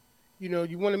promotion. You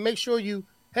want to make sure you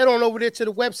head on over there to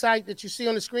the website that you see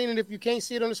on the screen. And if you can't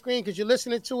see it on the screen because you're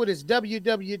listening to it, it's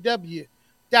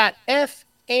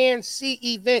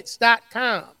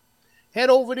www.fncevents.com. Head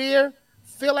over there,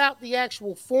 fill out the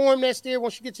actual form that's there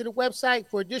once you get to the website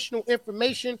for additional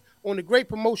information on the great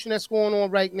promotion that's going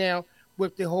on right now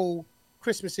with the whole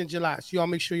Christmas in July. So y'all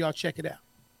make sure y'all check it out.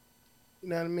 You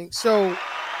know what I mean? So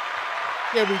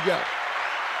there we go.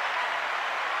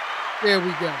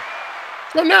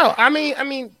 So no, I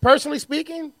mean, personally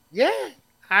speaking, yeah,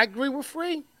 I agree with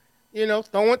Free.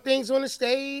 Throwing things on the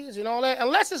stage and all that,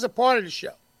 unless it's a part of the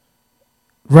show.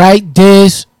 Right,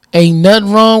 Des. Ain't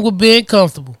nothing wrong with being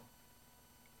comfortable.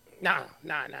 Nah.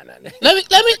 Nah. Let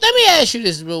me ask you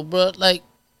this, bro. Like,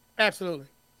 Absolutely.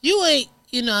 you ain't,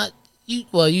 you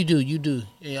do.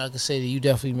 Yeah, I can say that you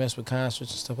definitely mess with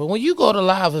concerts and stuff. But when you go to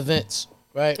live events,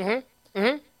 right?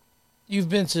 Mm-hmm. You've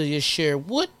been to your share.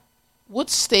 What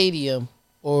stadium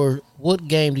or what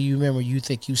game do you remember you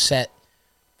think you sat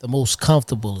the most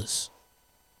comfortablest?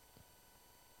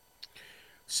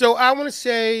 So I want to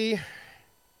say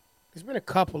there's been a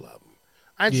couple of them.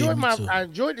 Yeah, me too. I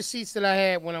enjoyed the seats that I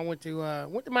had when I went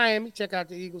to Miami, check out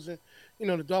the Eagles and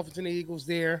the Dolphins and the Eagles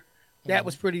there. That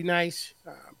was pretty nice.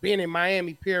 Being in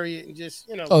Miami, period, and just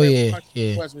Oh wherever the yeah, country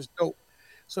yeah. was dope.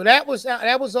 So that was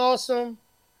awesome.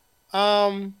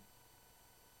 Um,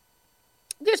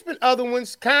 there's been other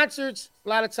ones, concerts. A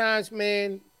lot of times,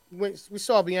 man. When we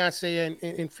saw Beyonce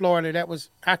in Florida, that was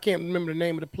I can't remember the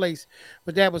name of the place,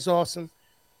 but that was awesome.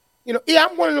 Yeah,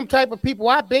 I'm one of them type of people.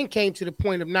 I've been came to the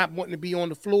point of not wanting to be on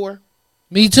the floor.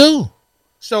 Me too.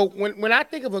 So when I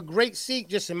think of a great seat,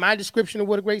 just in my description of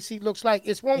what a great seat looks like,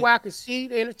 it's one where I can see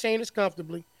the entertainers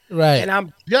comfortably, Right. and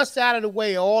I'm just out of the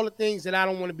way of all the things that I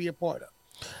don't want to be a part of.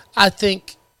 I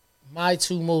think my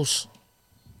two most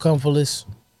comfortless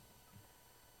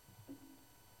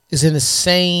is in the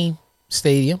same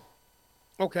stadium.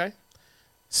 Okay.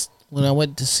 When I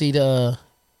went to see the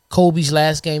Kobe's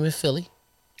last game in Philly,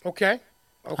 Okay.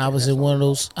 I Okay. was That's in one of all.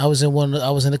 those. I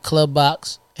was in the club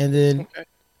box, and then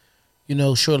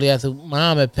Okay. shortly after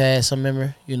Mom had passed, I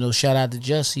remember shout out to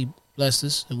Jesse, blessed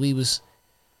us, and we was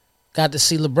got to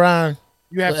see LeBron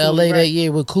You're with absolutely L.A. that right.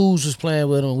 year. Where Kuz was playing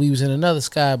with him, we was in another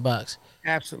skybox.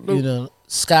 Absolutely.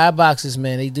 Skyboxes,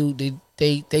 man,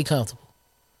 they comfortable.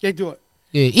 They do it.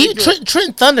 Yeah, They even do it.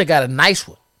 Trent Thunder got a nice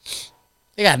one.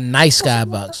 They got a nice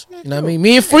skybox. They You know what I do. mean?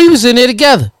 Me and Yeah. Free was in there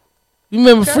together. You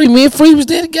remember Okay. Free? Me and Free was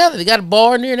there together. They got a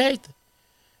bar in there and everything.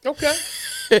 Okay.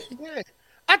 Yeah.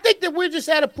 I think that we're just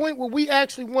at a point where we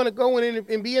actually want to go in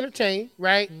and be entertained,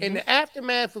 right? In the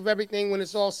aftermath of everything, when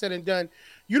it's all said and done,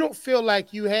 you don't feel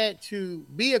like you had to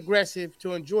be aggressive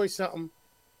to enjoy something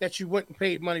that you wouldn't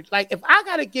pay money. Like if I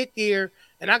gotta get there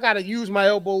and I gotta use my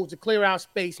elbows to clear out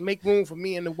space, make room for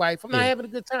me and the wife, I'm not Yeah, having a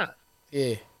good time.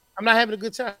 yeah, I'm not having a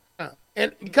good time.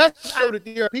 And because I know that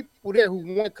there are people there who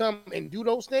want to come and do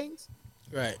those things,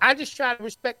 right, I just try to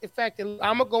respect the fact that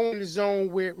I'm gonna go in the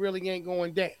zone where it really ain't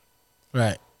going down.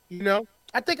 right. You know,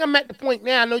 I think I'm at the point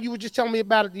now. I know you were just telling me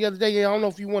about it the other day. I don't know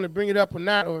if you want to bring it up or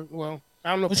not, or well,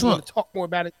 I don't know if Which you one? want to talk more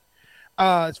about it.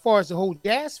 As far as the whole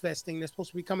Jazz Fest thing that's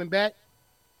supposed to be coming back,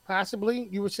 possibly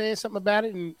you were saying something about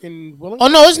it in Oh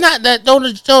Willingboro. no, it's not that. The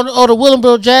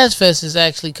Willenboro Jazz Fest is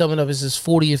actually coming up. It's its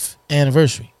 40th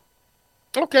anniversary.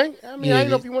 Okay, I mean, I Yeah,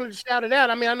 didn't know if you wanted to shout it out.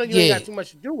 I mean, I know you ain't yeah. got too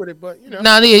much to do with it, but Nah,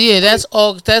 yeah. I mean, That's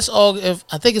August. That's August.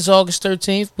 I think it's August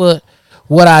 13th. But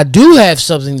what I do have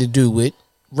something to do with,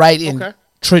 right in okay,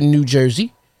 Trenton, New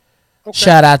Jersey. okay,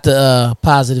 Shout out to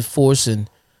Positive Force and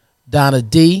Donna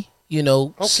D.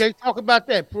 okay. Talk about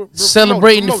that.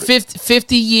 Celebrating the Promote it.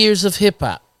 50 years of hip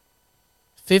hop.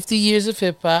 50 years of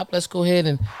hip hop. Let's go ahead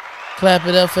and clap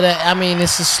it up for that. I mean,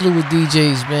 it's a slew of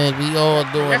DJs, man. We all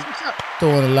That's what's up.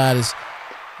 doing a lot of,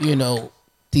 you know,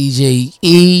 DJ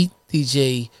E,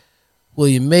 DJ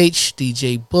William H,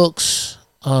 DJ Books,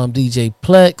 DJ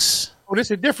Plex. Oh, this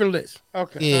is a different list.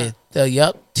 Okay, all Yeah, right.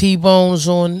 yup. T Bone's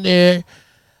on there.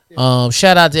 Yeah.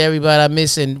 Shout out to everybody I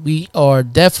miss, and we are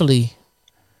definitely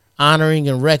honoring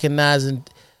and recognizing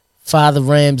Father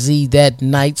Ramsey that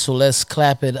night. So let's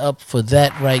clap it up for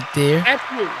that right there,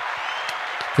 Absolutely.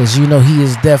 because he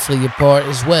is definitely a part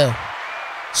as well.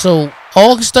 So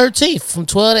August 13th from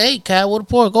 12 to 8, Cowwood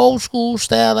Park, old school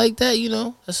style like that.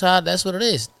 That's what it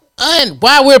is. And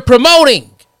while we're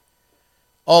promoting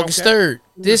August Okay. 3rd,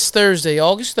 this Thursday,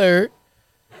 August 3rd,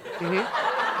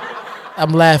 Mm-hmm.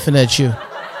 I'm laughing at you,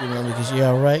 because you're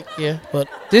all right, yeah. But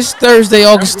this Thursday,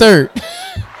 August 3rd,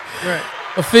 Right.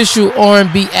 official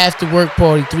R&B after work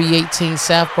party, 318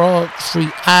 South Broad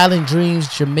Street, Island Dreams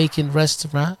Jamaican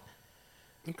Restaurant.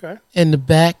 Okay. In the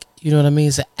back, you know what I mean?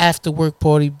 It's an after work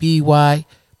party, BY.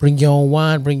 Bring your own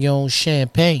wine, bring your own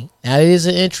champagne. Now, it is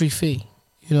an entry fee.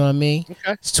 You know what I mean?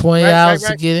 Okay. It's $20 Right. Right. to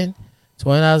Right. get in.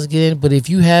 $20 to get in. But if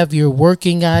you have your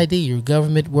working ID, your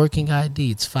government working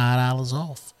ID, it's $5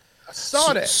 off. I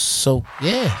saw that. So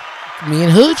yeah, me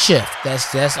and Hood Chef.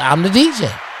 That's I'm the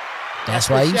DJ. That's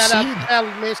why you Shout see out to it. Valley,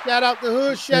 man. Shout out to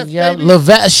Hood Chef, Yeah, baby.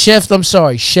 Laval Chef. I'm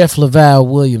sorry, Chef Laval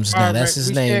Williams. Now All that's right, his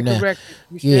we name stand now. corrected.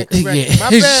 We Yeah, stand corrected. My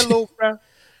yeah, bad, little bro.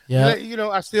 yeah,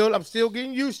 I'm still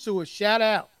getting used to it. Shout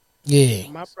out yeah, to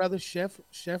my brother, Chef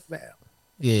Val.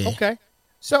 yeah, Okay,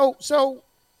 so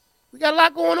we got a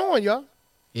lot going on, y'all.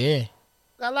 yeah.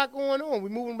 Got a lot going on. We're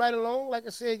moving right along. Like I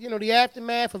said, the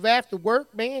aftermath of after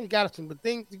work, man. You got some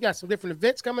things. You got some different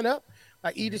events coming up.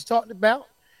 like Edith talked about.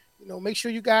 Make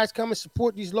sure you guys come and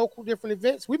support these local different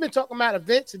events. We've been talking about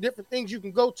events and different things you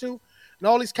can go to and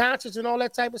all these concerts and all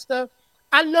that type of stuff.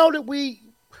 I know that we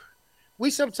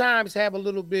sometimes have a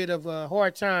little bit of a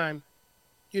hard time,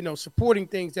 supporting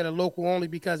things that are local only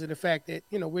because of the fact that,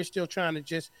 we're still trying to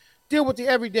just deal with the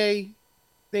everyday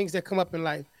things that come up in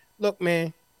life. Look,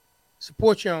 man,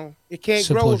 support your own. It can't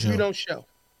grow Support if you you. don't show.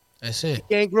 That's It it.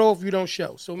 can't grow if you don't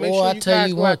show. So make Or sure I you tell guys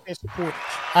you go out what, there and support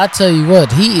us. I tell you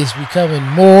what, he is becoming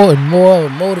more and more a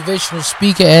motivational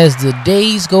speaker as the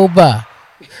days go by.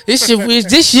 This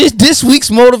week's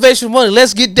motivational money.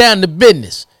 Let's get down to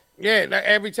business. Yeah, like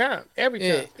every time. Every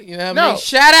Yeah, time. you know what I mean? No,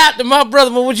 Shout out to my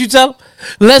brother, man. What you tell him?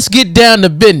 Let's get down to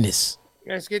business.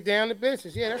 let's get down to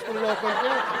business. Yeah, that's what it all comes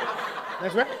down to.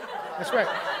 That's right. That's right.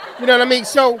 You know what I mean?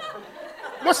 So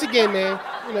once again, man,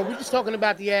 we're just talking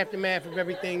about the aftermath of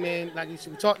everything, man. Like you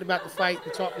said, we talked about the fight.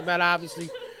 We talked about obviously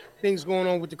things going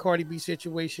on with the Cardi B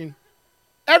situation.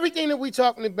 Everything that we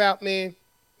talking about, man,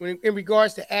 in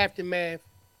regards to aftermath,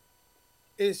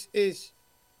 is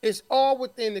all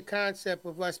within the concept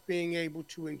of us being able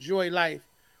to enjoy life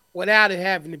without it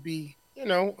having to be,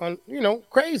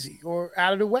 crazy or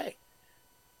out of the way.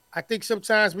 I think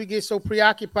sometimes we get so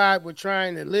preoccupied with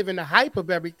trying to live in the hype of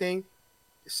everything.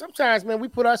 Sometimes, man, we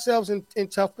put ourselves in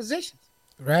tough positions.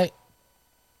 Right?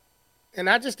 And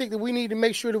I just think that we need to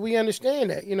make sure that we understand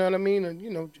that. You know what I mean?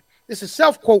 And, it's a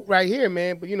self quote right here,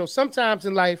 man. But, sometimes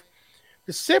in life,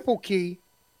 the simple key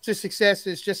to success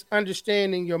is just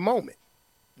understanding your moment.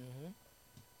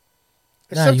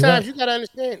 And Nah, you sometimes right. you got to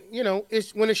understand,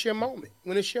 it's when it's your moment.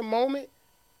 When it's your moment,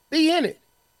 be in it.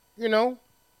 You know,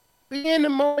 be in the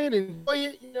moment, enjoy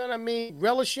it. You know what I mean?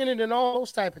 Relish in it and all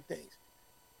those type of things.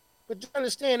 But just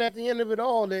understand at the end of it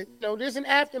all that there's an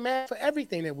aftermath for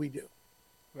everything that we do.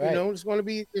 Right. There's gonna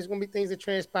be things that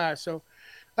transpire. So,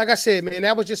 like I said, man,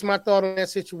 that was just my thought on that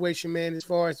situation, man. As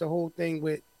far as the whole thing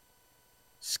with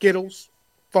Skittles,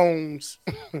 phones,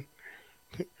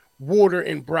 water,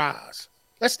 and bras.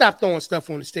 Let's stop throwing stuff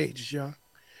on the stages, y'all.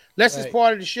 Less is Right.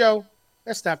 part of the show.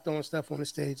 Let's stop throwing stuff on the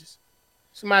stages.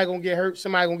 Somebody gonna get hurt.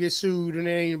 Somebody gonna get sued, and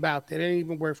it ain't about that. It ain't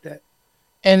even worth that.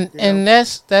 And You know. and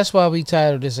that's why we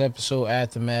titled this episode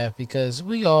Aftermath, because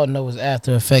we all know it's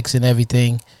after effects and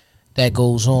everything that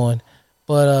goes on.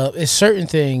 But it's certain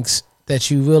things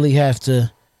that you really have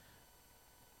to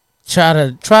try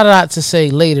not to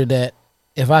say later that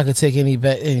if I could take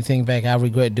anything back, I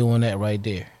regret doing that right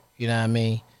there. You know what I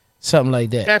mean? Something like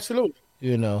that. Absolutely.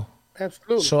 You know.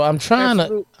 Absolutely. So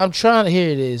Absolutely. I'm trying to, here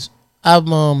it is.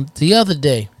 The other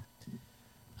day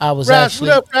I was Raz, what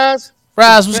actually, up, Raz?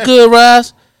 Rise was good,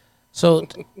 Rise. So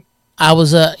I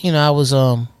was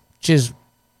just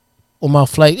on my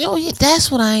flight. Oh yeah, that's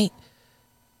what I ain't.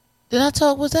 Did I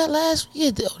talk? Was that last?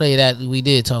 Yeah, that we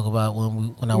did talk about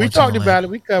when I We went to talked about Orlando.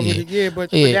 it. We covered Yeah, it. Yeah,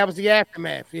 but yeah, that was the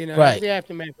aftermath. That was right. the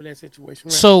aftermath of that situation.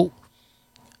 Right. So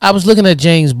I was looking at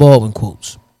James Baldwin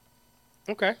quotes,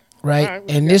 Okay. All right, right. What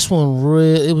you and got? this one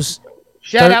real. It was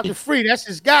Shout out 30. to Free. That's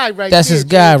his guy right That's there, his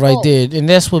guy James right Baldwin. there, and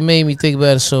that's what made me think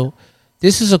about it. So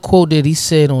this is a quote that he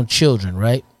said on children,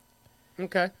 right?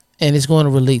 Okay. And it's going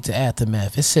to relate to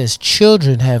aftermath. It says,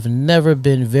 children have never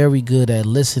been very good at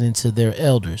listening to their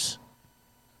elders,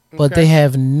 but they Okay.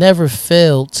 have never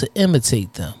failed to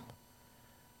imitate them.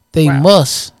 Wow.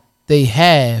 They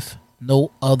have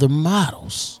no other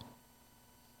models.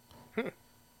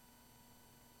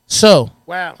 So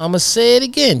Wow. I'm gonna say it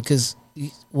again, because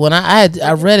when I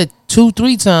read it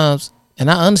 2-3 times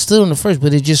and I understood on the first,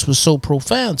 but it just was so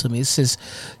profound to me. It says,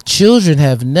 children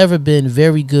have never been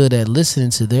very good at listening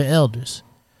to their elders,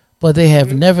 but they have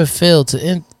Mm-hmm. never failed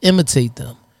to imitate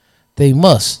them. They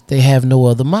have no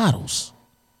other models.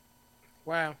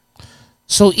 Wow.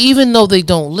 So even though they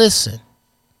don't listen,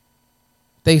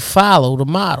 they follow the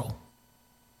model,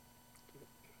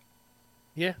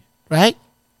 Yeah. right?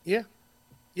 Yeah.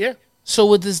 Yeah. So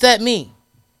what does that mean?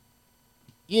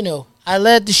 I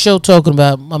led the show talking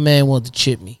about my man wanted to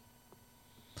chip me,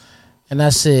 and I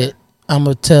said I'm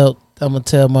gonna tell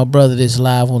my brother this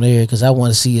live on the air because I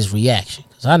want to see his reaction,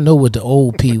 because I know what the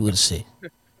old P would have said.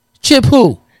 Chip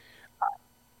who?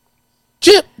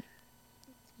 Chip.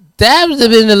 That would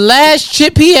have been the last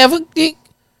chip he ever did.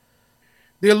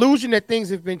 The illusion that things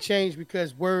have been changed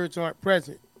because words aren't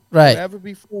present. Don't Right. ever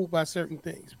be fooled by certain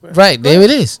things. But Right. go There it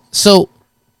ahead. is. So,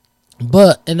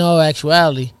 but in all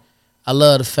actuality, I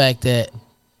love the fact that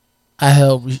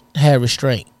had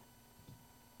restraint.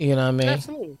 You know what I mean?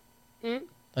 Absolutely. Mhm.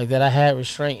 Like that I had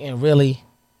restraint and really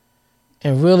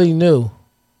knew,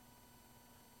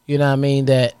 you know what I mean,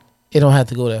 that it don't have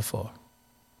to go that far.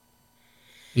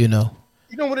 You know?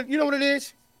 You know what it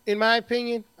is? in my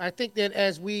opinion, I think that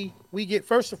as we get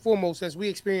first and foremost, as we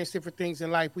experience different things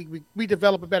in life, we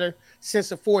develop a better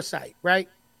sense of foresight, right?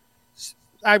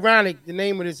 Ironic, the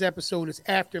name of this episode is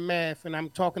Aftermath, and I'm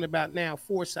talking about now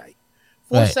foresight.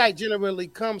 Right. Foresight generally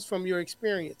comes from your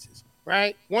experiences,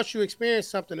 right? Once you experience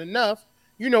something enough,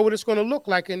 you know what it's going to look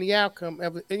like in the outcome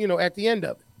of it, at the end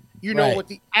of it. You know Right. what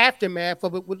the aftermath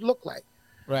of it would look like.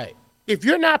 Right. If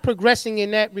you're not progressing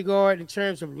in that regard in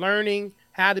terms of learning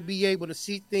how to be able to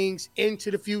see things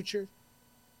into the future,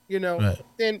 Right.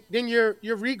 then you're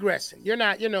regressing. You're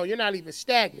not even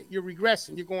stagnant. You're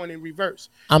regressing. You're going in reverse.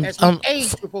 I'm As we I'm age,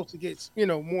 we're supposed to get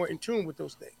more in tune with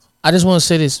those things. I just want to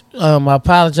say this. I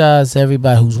apologize to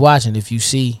everybody who's watching. If you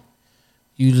see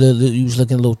you was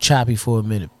looking a little choppy for a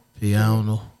minute. Yeah, I Hmm. don't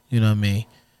know. You know what I mean?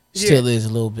 Yeah. Still is a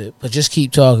little bit, but just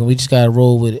keep talking. We just gotta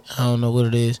roll with it. I don't know what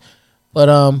it is, but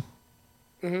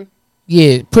Hmm.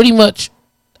 yeah, pretty much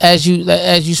as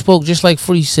you spoke, just like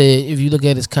Free said. If you look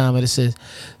at his comment, it says,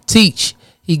 "Teach."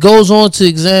 He goes on to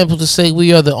example to say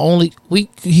we are the only we.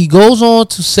 He goes on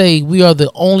to say we are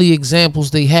the only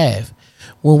examples they have.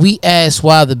 When we ask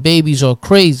why the babies are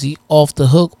crazy, off the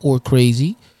hook or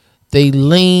crazy, they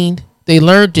learned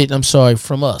it. I'm sorry,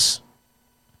 from us.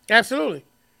 Absolutely.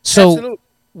 So Absolutely.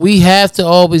 we have to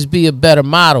always be a better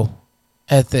model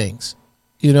at things.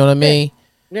 You know what I Yeah. mean?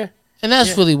 Yeah. And that's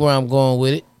Yeah. really where I'm going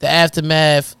with it. The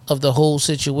aftermath of the whole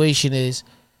situation is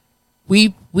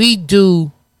we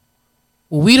do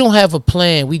when we don't have a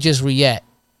plan, we just react.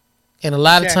 And a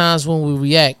lot of Exactly. times when we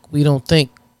react, we don't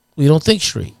think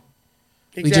straight.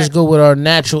 We just Exactly. go with our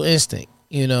natural instinct.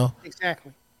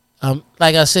 Exactly.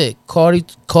 Like I said, Cardi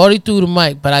threw the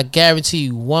mic, but I guarantee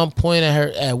you,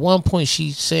 at one point,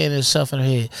 she's saying to herself in her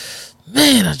head,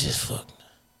 "Man, I just fucked."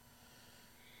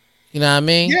 You know what I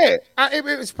mean? Yeah. It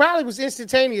was probably was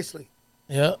instantaneously.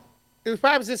 Yep. It was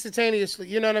probably instantaneously.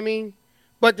 You know what I mean?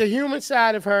 But the human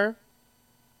side of her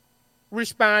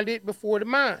responded before the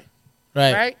mind,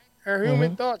 Right. right? Her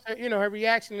human Hmm. thoughts, her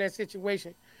reaction in that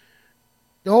situation.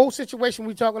 The whole situation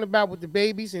we're talking about with the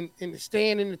babies and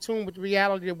staying in the tune with the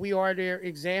reality that we are their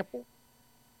example.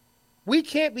 We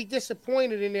can't be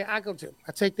disappointed in their. I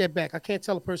take that back. I can't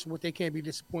tell a person what they can't be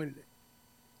disappointed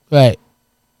in. Right.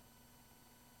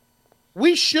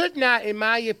 We should not, in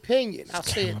my opinion, I'll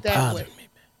say Camera it that bothering way, me.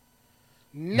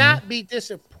 Hmm. not be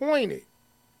disappointed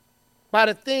by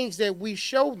the things that we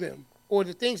show them or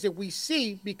the things that we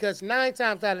see, because 9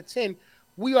 times out of 10,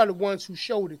 we are the ones who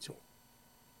showed it to them.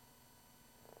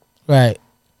 Right.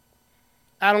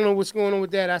 I don't know what's going on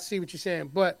with that. I see what you're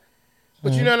saying, but you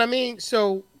Hmm. know what I mean.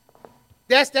 So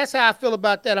that's how I feel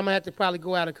about that. I'm gonna have to probably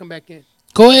go out and come back in.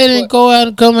 Go ahead and But go out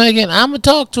and come back in. I'm gonna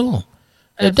talk to him.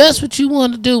 If that's absolutely, what you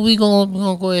want to do, we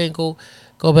gonna go ahead and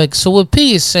go back. So what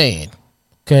P is saying,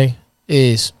 okay,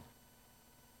 is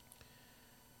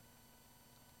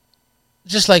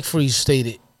just like Free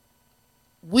stated.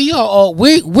 We're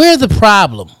the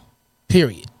problem.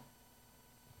 Period.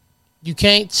 You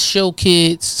can't show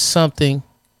kids something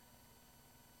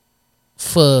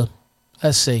for,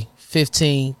 let's say,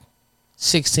 15,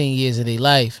 16 years of their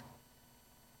life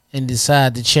and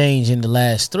decide to change in the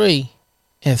last 3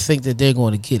 and think that they're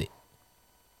going to get it.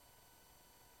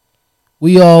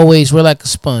 We're like a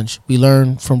sponge. We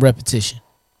learn from repetition,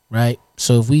 right?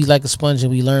 So if we like a sponge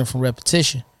and we learn from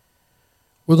repetition,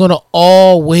 we're going to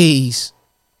always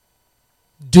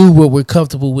do what we're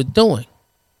comfortable with doing,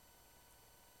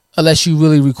 unless you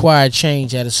really require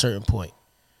change at a certain point.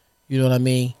 You know what I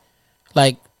mean?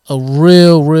 Like a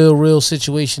real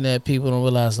situation that people don't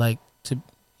realize, like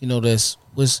that's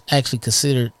was actually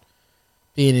considered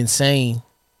being insane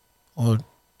or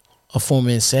a form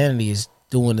of insanity is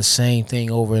doing the same thing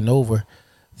over and over,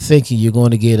 thinking you're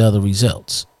going to get other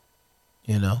results.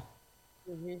 You know,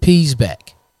 hmm P's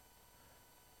back.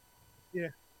 yeah,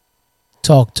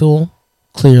 Talk to him yeah.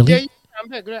 clearly. I'm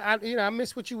back. I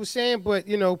missed what you were saying, but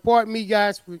pardon me,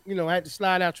 guys. I had to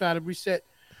slide out, try to reset,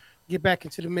 get back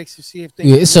into the mix to see if things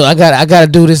Yeah, were so looking. I gotta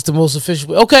do this the most official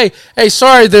way. Okay, hey,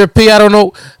 sorry there, P. I don't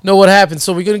know what happened.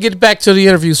 So we're gonna get back to the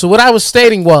interview. So what I was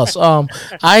stating was,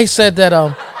 I said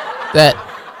that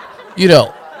you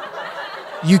know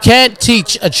you can't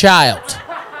teach a child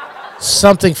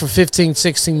something for 15,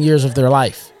 16 years of their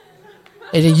life,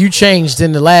 and then you changed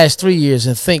in the last 3 years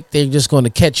and think they're just going to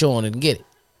catch on and get it.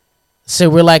 So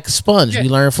we're like a sponge. Yeah, We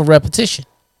learn from repetition.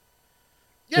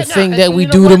 The yeah. Nah, thing that and we you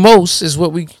know do the what? most is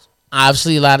what we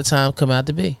obviously a lot of time come out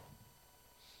to be.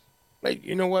 Like,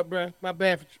 you know what, bro? My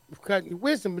bad for cutting your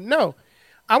wisdom, but no,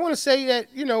 I want to say that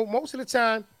most of the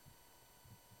time,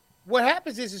 what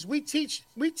happens is we teach,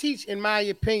 in my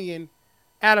opinion,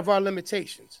 out of our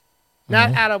limitations, not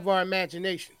Hmm. out of our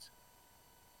imaginations.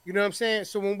 You know what I'm saying?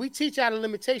 So when we teach out of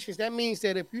limitations, that means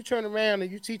that if you turn around and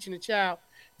you're teaching a child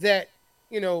that,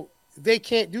 they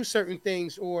can't do certain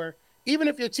things, or even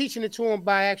if you're teaching it to them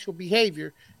by actual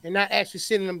behavior and not actually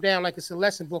sitting them down like it's a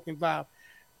lesson book involved,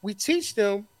 we teach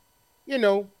them,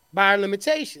 by our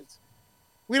limitations.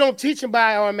 We don't teach them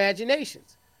by our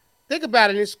imaginations. Think about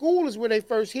it. In school is where they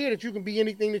first hear that you can be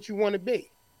anything that you want to be.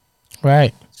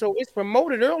 Right. So it's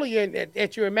promoted earlier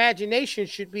that your imagination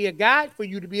should be a guide for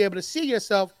you to be able to see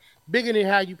yourself bigger than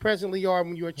how you presently are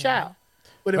when you're a child.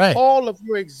 But if Right. all of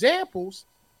your examples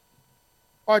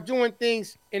are doing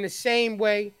things in the same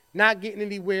way, not getting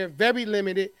anywhere, very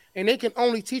limited, and they can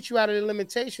only teach you out of the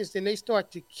limitations, then they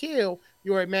start to kill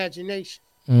your imagination.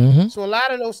 Mm-hmm. So a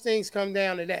lot of those things come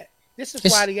down to that. This is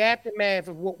why It's the aftermath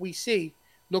of what we see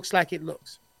looks like it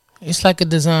looks. it's like a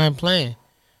design plan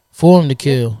for him to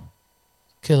Yeah,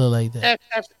 kill her like that.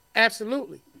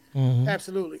 absolutely. Mm-hmm.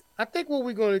 Absolutely. I think what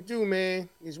we're going to do, man,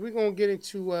 is we're going to get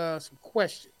into some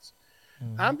questions.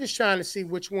 Mm-hmm. I'm just trying to see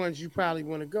which ones you probably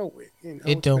want to go with. It It's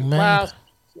been don't a while matter. since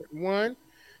you said one.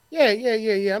 Yeah, yeah,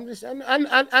 yeah,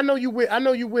 yeah. I know you would. I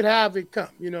know you would have it come.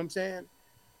 You know what I'm saying?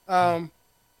 Um,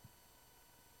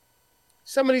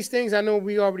 some of these things I know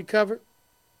we already covered.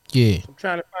 Yeah. I'm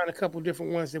trying to find a couple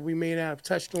different ones that we may not have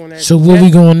touched on as So of what yet.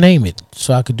 we gonna name it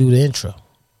so I could do the intro?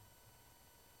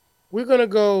 We're gonna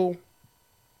go.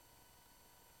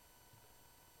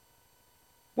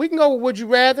 We can go with Would You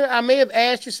Rather. I may have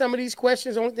asked you some of these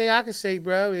questions. The only thing I can say,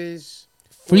 bro, is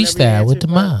whatever your Freestyle with answer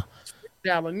the was, mind.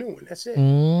 dial a new one. That's it.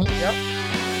 Mm. Yep.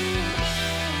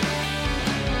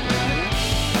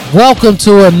 Welcome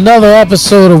to another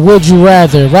episode of Would You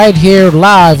Rather, right here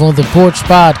live on the Porch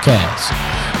Podcast.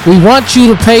 We want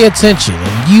you to pay attention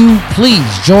and you please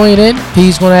join in.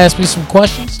 He's going to ask me some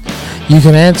questions. You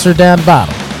can answer down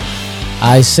bottom.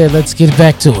 I said, let's get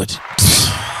back to it.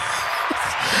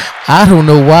 I don't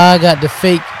know why I got the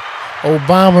fake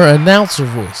Obama announcer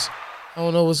voice. I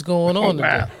don't know what's going Oh, on today.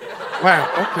 wow.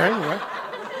 Wow. Okay. Well,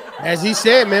 as he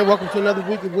said, man, welcome to another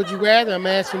week of Would You Rather. I'm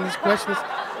asking these questions.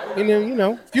 And then,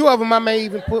 a few of them I may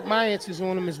even put my answers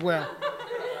on them as well.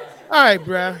 All right,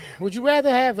 bro. Would you rather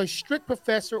have a strict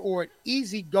professor or an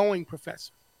easygoing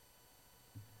professor?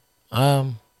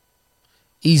 Um,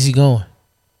 Easy going.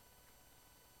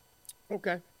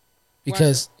 Okay. Why is that?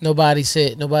 Because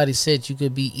nobody said you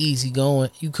could be easy going.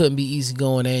 You couldn't be easy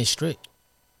going and strict.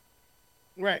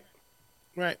 Right.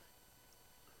 Right.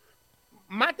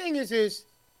 My thing is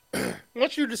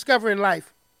once you discover in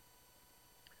life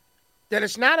that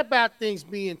it's not about things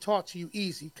being taught to you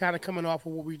easy, kind of coming off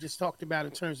of what we just talked about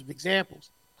in terms of examples.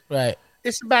 Right.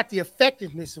 It's about the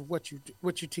effectiveness of what you're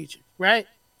teaching, right?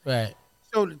 Right.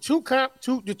 So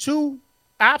the two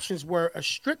options were a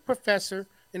strict professor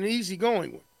and an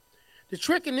easygoing one. The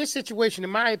trick in this situation, in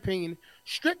my opinion,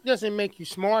 strict doesn't make you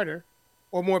smarter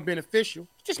or more beneficial.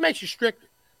 It just makes you stricter.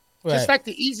 Just Right. like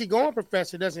the easygoing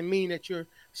professor doesn't mean that you're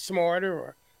smarter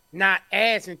or not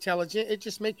as intelligent. It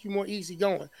just makes you more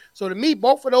easygoing. So to me,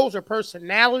 both of those are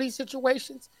personality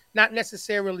situations, not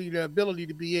necessarily the ability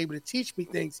to be able to teach me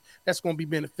things that's going to be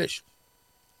beneficial.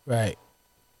 Right.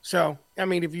 So I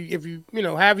mean, if you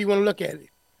however you want to look at it,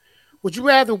 would you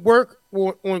rather work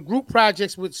on group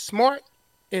projects with smart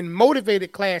and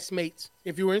motivated classmates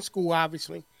if you were in school,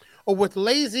 obviously, or with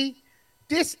lazy,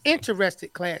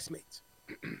 disinterested classmates?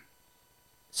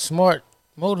 Smart,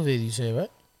 motivated. You say right?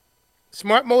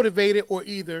 Smart, motivated, or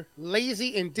either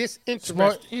lazy and Smart.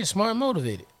 disinterested. Yeah, smart,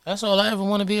 motivated. That's all I ever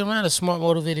want to be around is smart,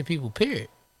 motivated people. Period.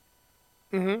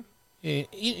 Mm-hmm. Yeah.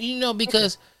 Okay.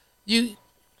 Because you.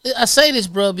 I say this,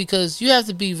 bro, because you have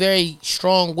to be very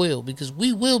strong-willed because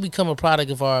we will become a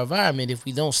product of our environment if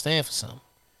we don't stand for something.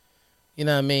 You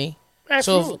know what I mean?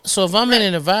 So Absolutely. if I'm in Right.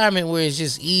 an environment where it's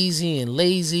just easy and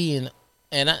lazy and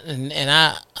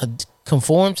I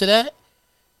conform to that,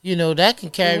 that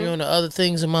can carry me Mm-hmm. on to other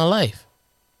things in my life.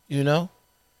 You know,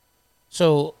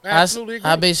 so Absolutely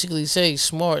I agree. basically say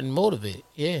smart and motivated.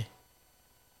 Yeah,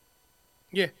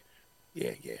 Yeah.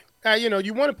 Yeah. Yeah.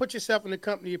 You want to put yourself in the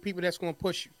company of people that's going to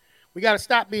push you. We got to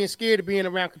stop being scared of being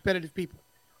around competitive people.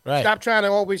 right, Stop trying to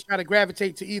always try to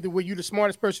gravitate to either where you're the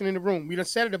smartest person in the room. We done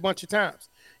said it a bunch of times.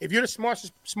 If you're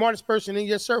the smartest person in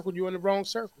your circle, you're in the wrong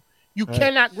circle. You right,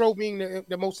 cannot grow being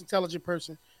the most intelligent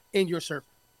person in your circle.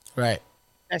 right.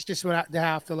 That's just how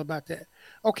I feel about that.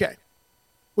 Okay.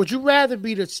 Would you rather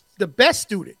be the best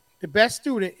student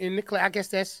in the class? I guess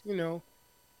that's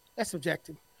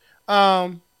subjective.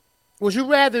 Um, would you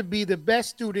rather be the best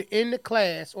student in the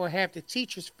class or have the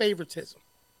teacher's favoritism?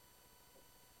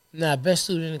 Nah, best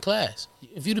student in the class.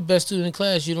 If you're the best student in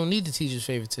class, you don't need the teacher's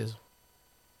favoritism.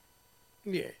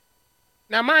 Yeah.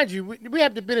 Now, mind you, we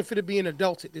have the benefit of being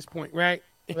adults at this point, right?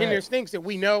 and Right. there's things that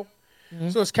we know. Mm-hmm.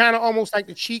 So it's kind of almost like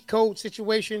the cheat code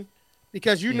situation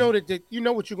because you Yeah. know that you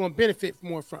know what you're going to benefit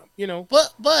more from. You know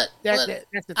But that's the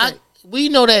I thing. we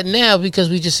know that now because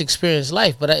we just experienced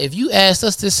life. But if you asked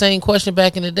us this same question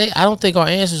back in the day, I don't think our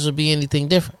answers would be anything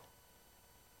different.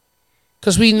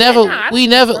 Cause Yeah, nah, I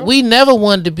don't think so. we never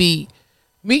wanted to be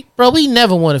me, bro. We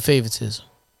never wanted favoritism,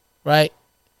 right?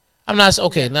 I'm not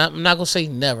okay. Yeah. I'm not gonna say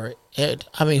never.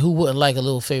 I mean, who wouldn't like a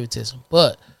little favoritism?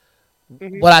 But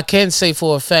Hmm. what I can say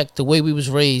for a fact, the way we was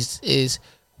raised is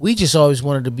we just always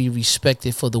wanted to be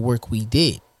respected for the work we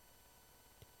did,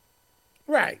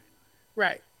 Right.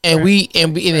 Right. and Right.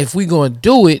 and Right. if we gonna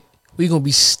do it, we gonna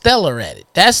be stellar at it.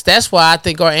 That's why I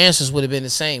think our answers would have been the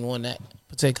same on that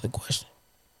particular question.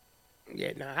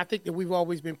 Yeah, no, I think that we've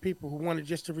always been people who wanted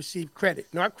just to receive credit.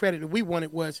 No, our credit that we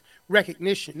wanted was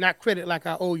recognition, not credit like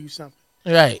I owe you something.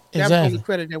 Right? That was the only Exactly.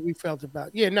 credit that we felt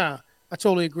about. Yeah, nah, I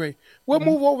totally agree. We'll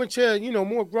move over to,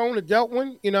 more grown adult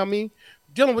one, you know what I mean?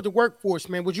 Dealing with the workforce,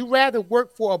 man. Would you rather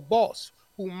work for a boss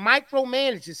who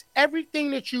micromanages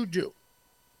everything that you do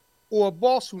or a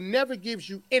boss who never gives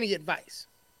you any advice?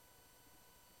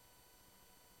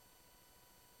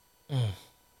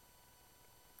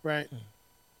 Right,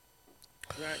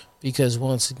 right, Because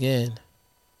once again,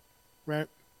 right.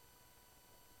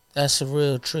 that's a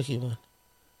real tricky one.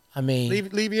 I mean,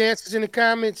 Leave your answers in the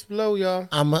comments below, y'all.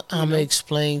 I'm You gonna know.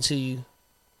 explain to you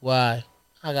why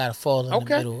I gotta fall in the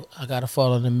Okay. middle. I gotta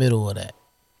fall in the middle of that,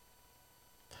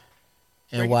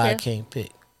 and Break it why I down. can't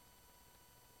pick.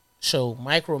 So Okay.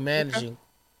 micromanaging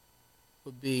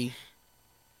would be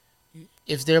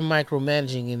if they're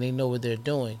micromanaging and they know what they're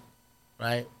doing,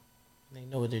 right? They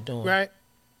know what they're doing. Right.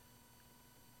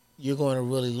 You're going to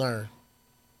really learn.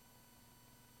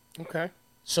 Okay.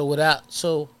 So without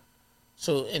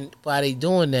and by they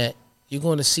doing that, you're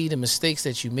going to see the mistakes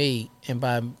that you made, and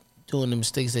by doing the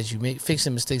mistakes that you made,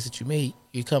 fixing mistakes that you made,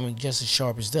 you're coming just as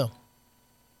sharp as them.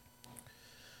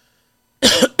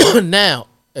 Now,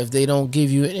 if they never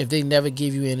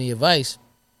give you any advice,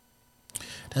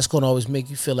 that's going to always make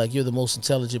you feel like you're the most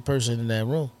intelligent person in that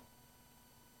room.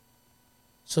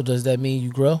 So does that mean you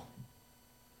grow?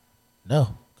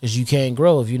 No, because you can't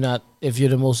grow if you're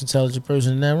the most intelligent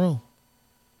person in that room.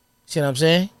 See what I'm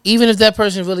saying? Even if that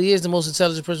person really is the most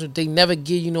intelligent person, they never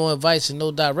give you no advice and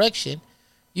no direction.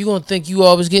 You're gonna think you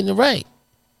always getting it right.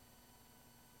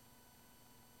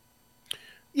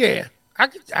 Yeah.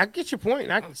 I get your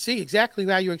point. I can see exactly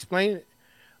how you explain it.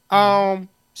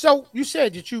 So you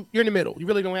said that you're in the middle. You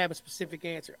really don't have a specific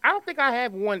answer. I don't think I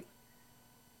have one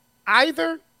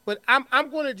either, but I'm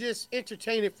going to just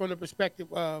entertain it from the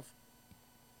perspective of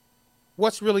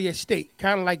what's really at stake,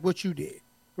 kind of like what you did,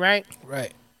 right?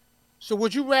 Right. So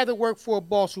would you rather work for a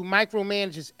boss who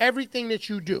micromanages everything that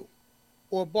you do,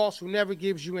 or a boss who never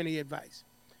gives you any advice?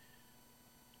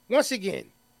 Once again,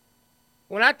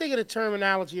 when I think of the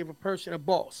terminology of a person, a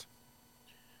boss,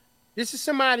 this is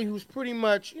somebody who's pretty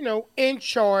much, in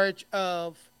charge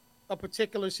of a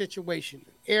particular situation,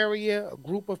 an area, a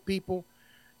group of people.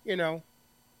 You know,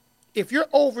 if you're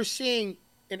overseeing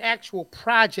an actual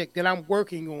project that I'm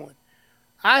working on,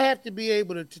 I have to be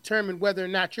able to determine whether or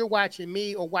not you're watching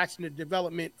me or watching the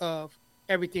development of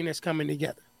everything that's coming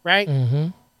together, right? Mm-hmm.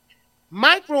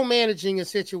 Micromanaging a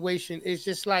situation is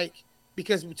just like,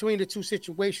 because between the two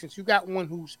situations, you got one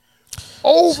who's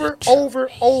over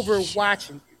Situation.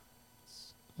 watching you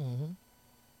Mm-hmm.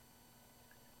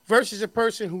 versus a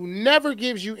person who never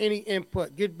gives you any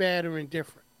input, good, bad, or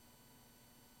indifferent.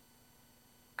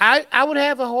 I would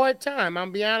have a hard time. I'm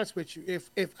gonna be honest with you.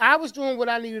 If I was doing what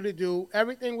I needed to do,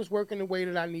 everything was working the way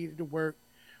that I needed to work,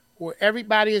 or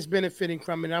everybody is benefiting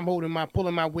from it, and I'm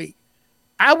pulling my weight,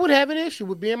 I would have an issue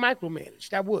with being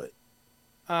micromanaged. I would.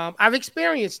 I've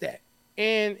experienced that,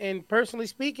 and personally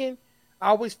speaking, I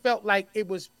always felt like it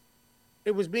was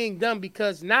being done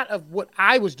because not of what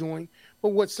I was doing, but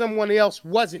what someone else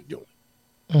wasn't doing.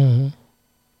 Mm-hmm.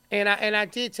 And I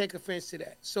did take offense to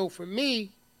that. So for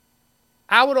me,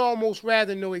 I would almost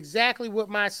rather know exactly what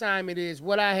my assignment is,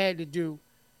 what I had to do.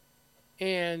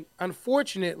 And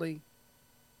unfortunately,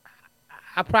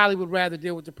 I probably would rather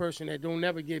deal with the person that don't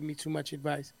never give me too much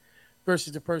advice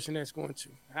versus the person that's going to.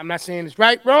 I'm not saying it's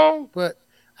right, wrong, but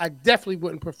I definitely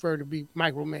wouldn't prefer to be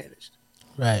micromanaged.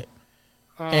 Right.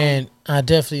 Um, And I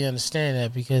definitely understand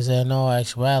that because in all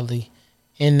actuality,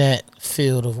 in that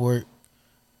field of work,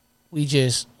 we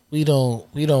don't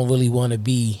really want to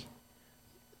be.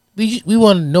 We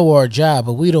want to know our job,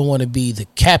 but we don't want to be the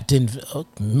captain,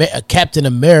 Captain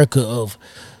America of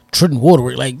Trenton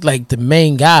Waterworks, like the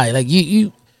main guy. Like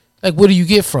you, like what do you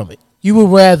get from it? You would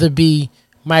rather be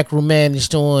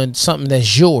micromanaged on something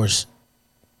that's yours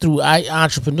through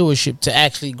entrepreneurship to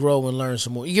actually grow and learn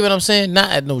some more. You get what I'm saying? Not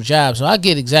at no job. So I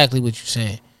get exactly what you're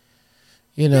saying.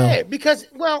 You know, Yeah, because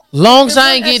well, long as in I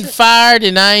one ain't getting essence, fired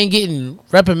and I ain't getting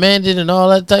reprimanded and all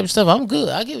that type of stuff, I'm good.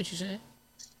 I get what you're saying.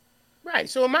 right.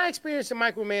 So in my experience in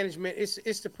micromanagement,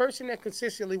 it's the person that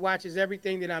consistently watches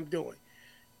everything that I'm doing.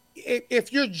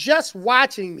 If you're just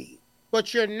watching me,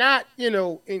 but you're not,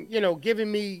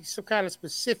 giving me some kind of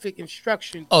specific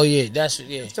instruction Oh yeah, to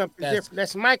do something that's different,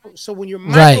 that's micro. So when you're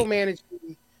right. micromanaging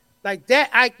me like that,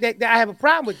 I have a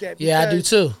problem with that Yeah, I do because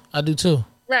too. I do too.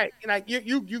 right, and like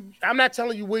I'm not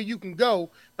telling you where you can go,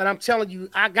 but I'm telling you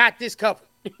I got this covered.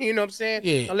 You know what I'm saying?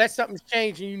 Yeah. Unless something's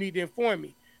changed and you need to inform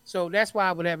me. So that's why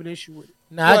I would have an issue with it.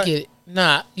 Nah, I But get it.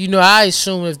 Nah, I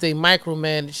assume if they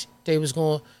micromanage, they was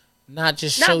going to not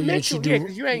just show not you what you mental, yeah, do.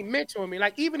 because you ain't mentoring me.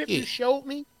 Like even if Yeah, you showed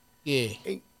me yeah,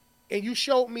 and, and you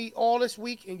showed me all this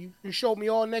week and you showed me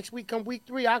all next week, come week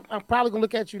 3, I'm probably gonna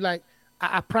look at you like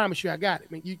I promise you I got it.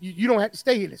 I mean, you don't have to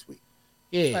stay here this week.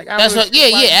 yeah. Like I don't That's what.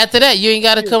 understand Yeah, why yeah. you After that, you ain't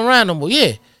got to yeah, come around no more.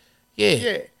 Yeah, yeah.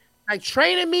 yeah. Like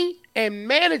training me and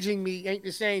managing me ain't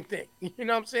the same thing. You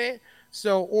know what I'm saying?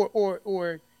 So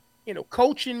or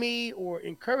coaching me or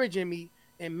encouraging me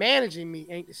and managing me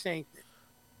ain't the same thing.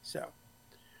 So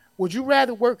would you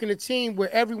rather work in a team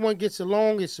where everyone gets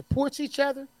along and supports each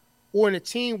other, or in a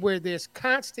team where there's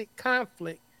constant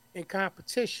conflict and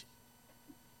competition?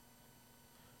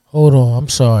 Hold on. I'm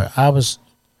sorry. I was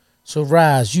so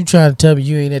Rise. You trying to tell me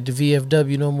you ain't at the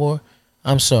VFW no more?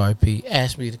 I'm sorry, Pete.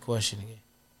 Ask me the question again.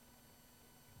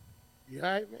 You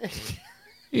all right, man?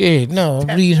 Yeah, no. I'm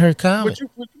That- reading her would comment. you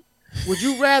would, would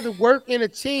you rather work in a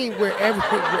team where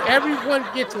where everyone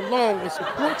gets along and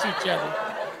supports each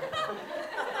other?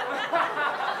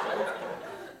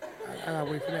 I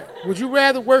gotta wait for that. Would you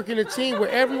rather work in a team where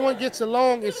everyone gets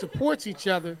along and supports each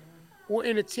other, or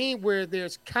in a team where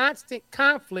there's constant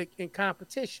conflict and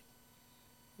competition?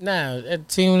 Nah, at the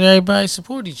team and everybody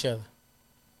support each other.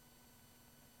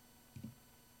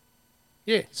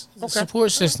 Yeah. It's the Okay. support All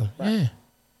right. system. Right.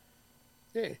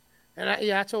 Yeah. Yeah. And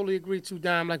I totally agree too,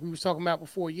 Dom, like we was talking about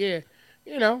before. Yeah.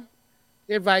 You know,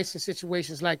 advice in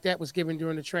situations like that was given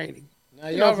during the training. Nah,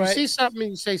 y'all If you right. see something,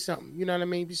 you say something. You know what I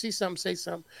mean? If you see something, say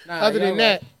something. Nah, Other y'all than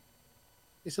right. that,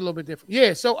 it's a little bit different.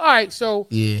 Yeah. So all right. So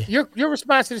Yeah. your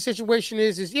response to the situation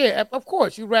is yeah, of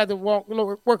course you'd rather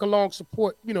work along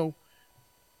support,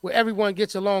 where everyone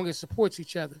gets along and supports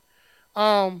each other.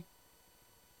 Um,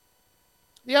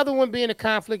 the other one being a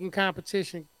conflict and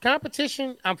competition.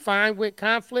 Competition, I'm fine with.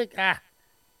 Conflict,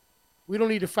 we don't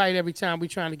need to fight every time we're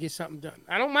trying to get something done.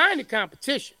 I don't mind the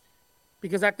competition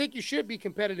because I think you should be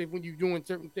competitive when you're doing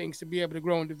certain things to be able to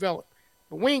grow and develop.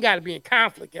 But we ain't got to be in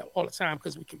conflict all the time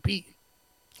because we compete.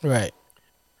 Right.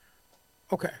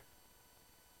 Okay.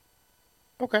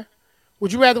 Okay.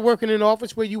 Would you rather work in an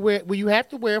office where you have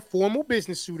to wear a formal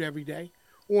business suit every day,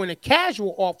 or in a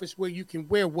casual office where you can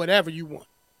wear whatever you want?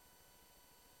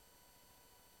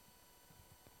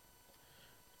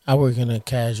 I work in a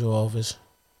casual office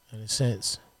in a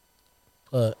sense,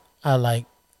 but I like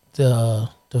the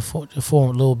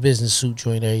form little business suit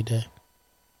joint every day.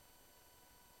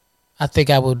 I think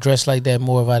I would dress like that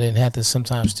more if I didn't have to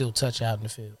sometimes still touch out in the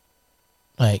field.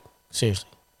 Like seriously,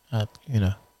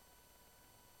 No,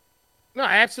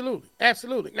 absolutely,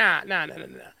 absolutely. Nah.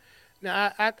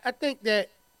 Now, I think that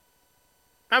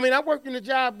I mean I worked in a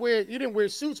job where you didn't wear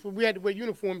suits, but we had to wear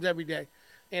uniforms every day,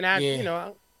 and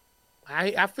Yeah.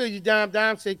 I feel you,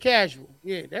 Dom. Say casual.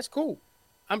 Yeah, that's cool.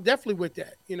 I'm definitely with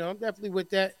that. I'm definitely with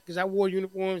that because I wore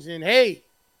uniforms, and hey,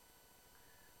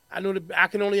 I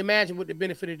can only imagine what the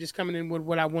benefit of just coming in with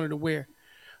what I wanted to wear.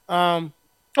 Um,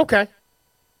 okay,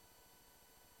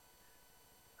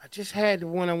 I just had the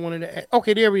one I wanted to add.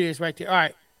 Okay, there it is, right there. All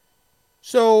right.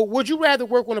 So, would you rather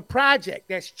work on a project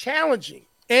that's challenging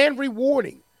and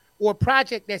rewarding, or a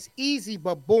project that's easy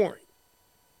but boring?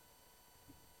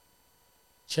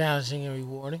 Challenging and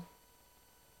rewarding.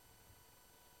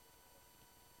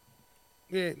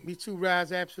 Yeah, me too,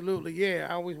 Rise. Absolutely. Yeah,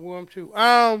 I always wore them too.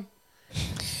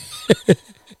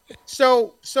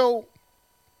 So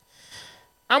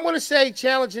I'm gonna say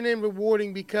challenging and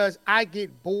rewarding because I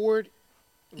get bored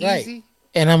Right. easy.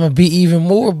 And I'm gonna be even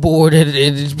more bored and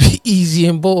it'd be easy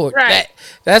and bored. Right.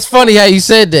 That's funny So how you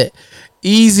said that.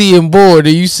 Easy and bored.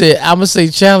 And you said I'm gonna say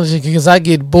challenging because I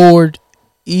get bored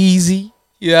easy.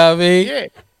 You know what I mean? yeah,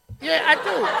 yeah, I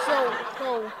do. So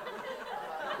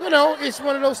it's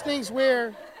one of those things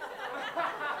where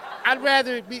I'd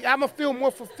rather it be. I'm gonna feel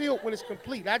more fulfilled when it's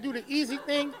complete. I do the easy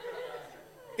thing.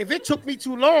 If it took me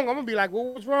too long, I'm gonna be like,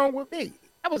 well, what's wrong with me?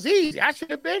 That was easy. I should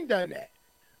have been done that.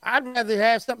 I'd rather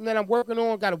have something that I'm working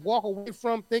on, got to walk away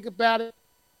from, think about it.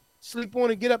 sleep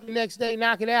on it, get up the next day,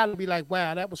 knock it out, and be like,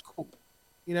 wow, that was cool.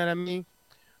 You know what I mean?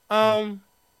 Um,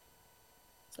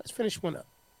 let's finish one up.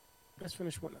 Let's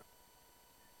finish one up.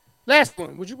 Last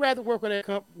one. Would you rather work on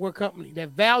a work company that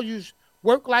values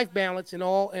work-life balance and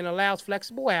all and allows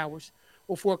flexible hours,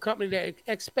 or for a company that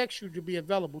expects you to be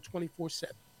available 24/7?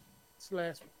 It's the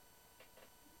last one.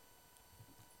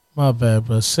 My bad,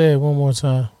 bro. Say it one more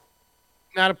time.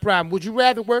 Not a problem. Would you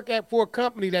rather work at for a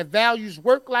company that values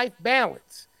work-life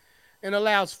balance and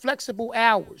allows flexible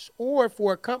hours, or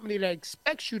for a company that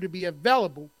expects you to be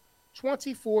available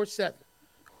 24/7?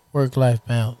 Work-life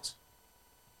balance.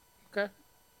 Okay.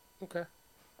 Okay.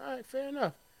 All right. Fair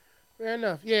enough. Fair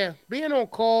enough. Yeah. Being on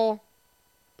call,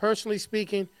 personally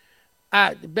speaking,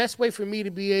 the best way for me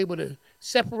to be able to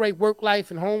separate work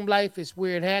life and home life is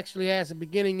where it actually has a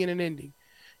beginning and an ending.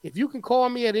 If you can call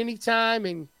me at any time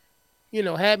and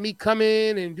have me come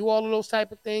in and do all of those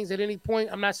type of things at any point,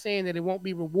 I'm not saying that it won't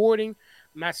be rewarding.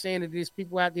 I'm not saying that there's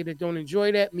people out there that don't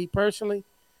enjoy that. Me personally,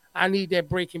 I need that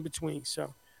break in between.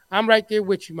 So I'm right there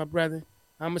with you, my brother.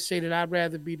 I'm gonna say that I'd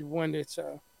rather be the one that's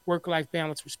work life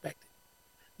balance respected.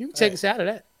 You can take Right. us out of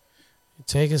that.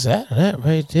 Take us out of that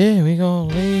right there. We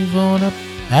gonna leave on up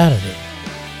out of it.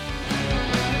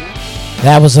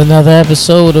 That was another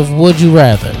episode of Would You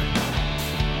Rather.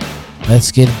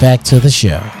 Let's get back to the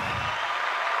show.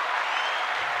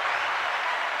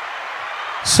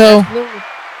 So, Absolutely.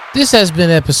 this has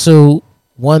been episode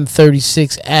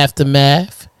 136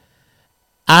 Aftermath.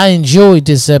 I enjoyed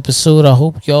this episode. I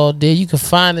hope y'all did. You can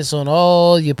find us on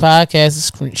all your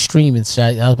podcasts streaming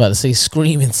sites. I was about to say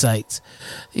screaming sites.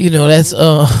 That's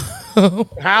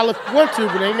Holla if you want to,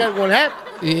 but ain't nothing gonna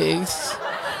happen. yes.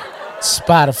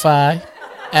 Spotify,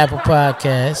 Apple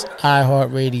Podcasts,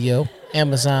 iHeartRadio,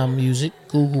 Amazon Music,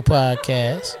 Google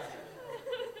Podcasts,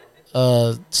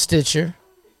 Stitcher,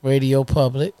 Radio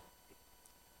Public.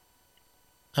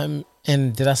 And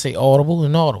did I say Audible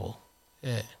and Audible?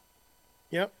 Yeah.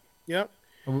 Yep. Yep.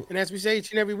 And as we say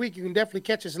each and every week, you can definitely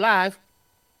catch us live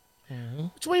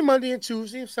between Monday and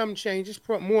Tuesday. If something changes,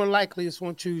 more than likely it's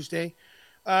on Tuesday.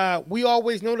 We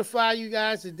always notify you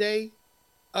guys the day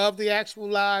of the actual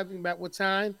live and about what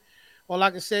time. All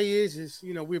I can say is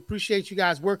we appreciate you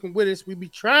guys working with us. We be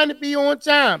trying to be on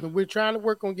time, and we're trying to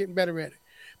work on getting better at it.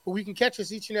 But we can catch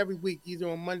us each and every week, either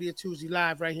on Monday or Tuesday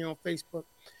live right here on Facebook.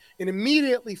 And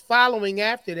immediately following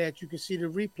after that, you can see the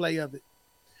replay of it.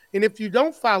 And if you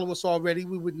don't follow us already,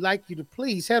 we would like you to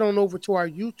please head on over to our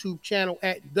YouTube channel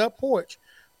at The Porch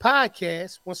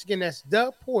Podcast. Once again, that's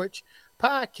The Porch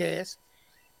Podcast.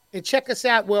 And check us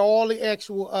out where all the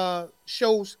actual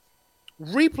shows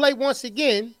replay once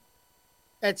again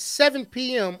at 7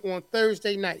 p.m. on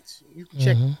Thursday nights. You can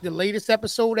check the latest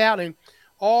episode out and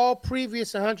all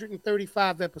previous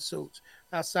 135 episodes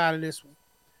outside of this one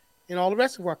and all the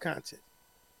rest of our content.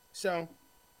 So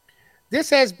this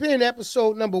has been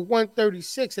episode number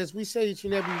 136. As we say each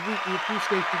and every week, we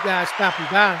appreciate you guys stopping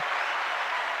by.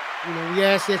 We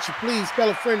ask that you please tell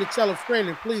a friend to tell a friend,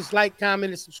 and please like,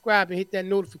 comment, and subscribe, and hit that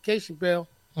notification bell.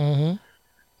 Mm-hmm.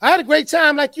 I had a great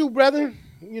time like you, brother.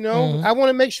 Mm-hmm. I want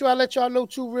to make sure I let y'all know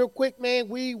too real quick, man.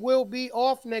 We will be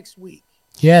off next week.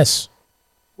 Yes.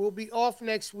 We'll be off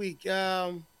next week.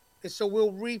 And so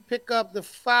we'll pick up the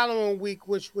following week,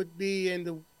 which would be in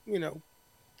the,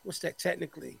 what's that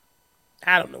technically?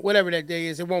 I don't know. Whatever that day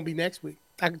is, it won't be next week.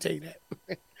 I can tell you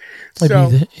that.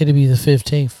 It'll be the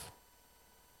 15th.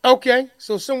 Okay.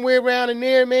 So somewhere around in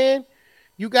there, man,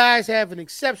 you guys have an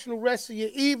exceptional rest of your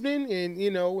evening and,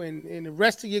 and the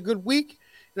rest of your good week.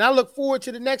 And I look forward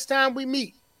to the next time we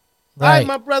meet. Right. All right,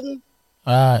 my brother.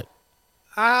 All right.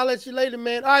 I'll let you later,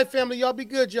 man. All right, family. Y'all be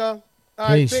good, y'all. All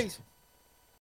Peace. right, peace.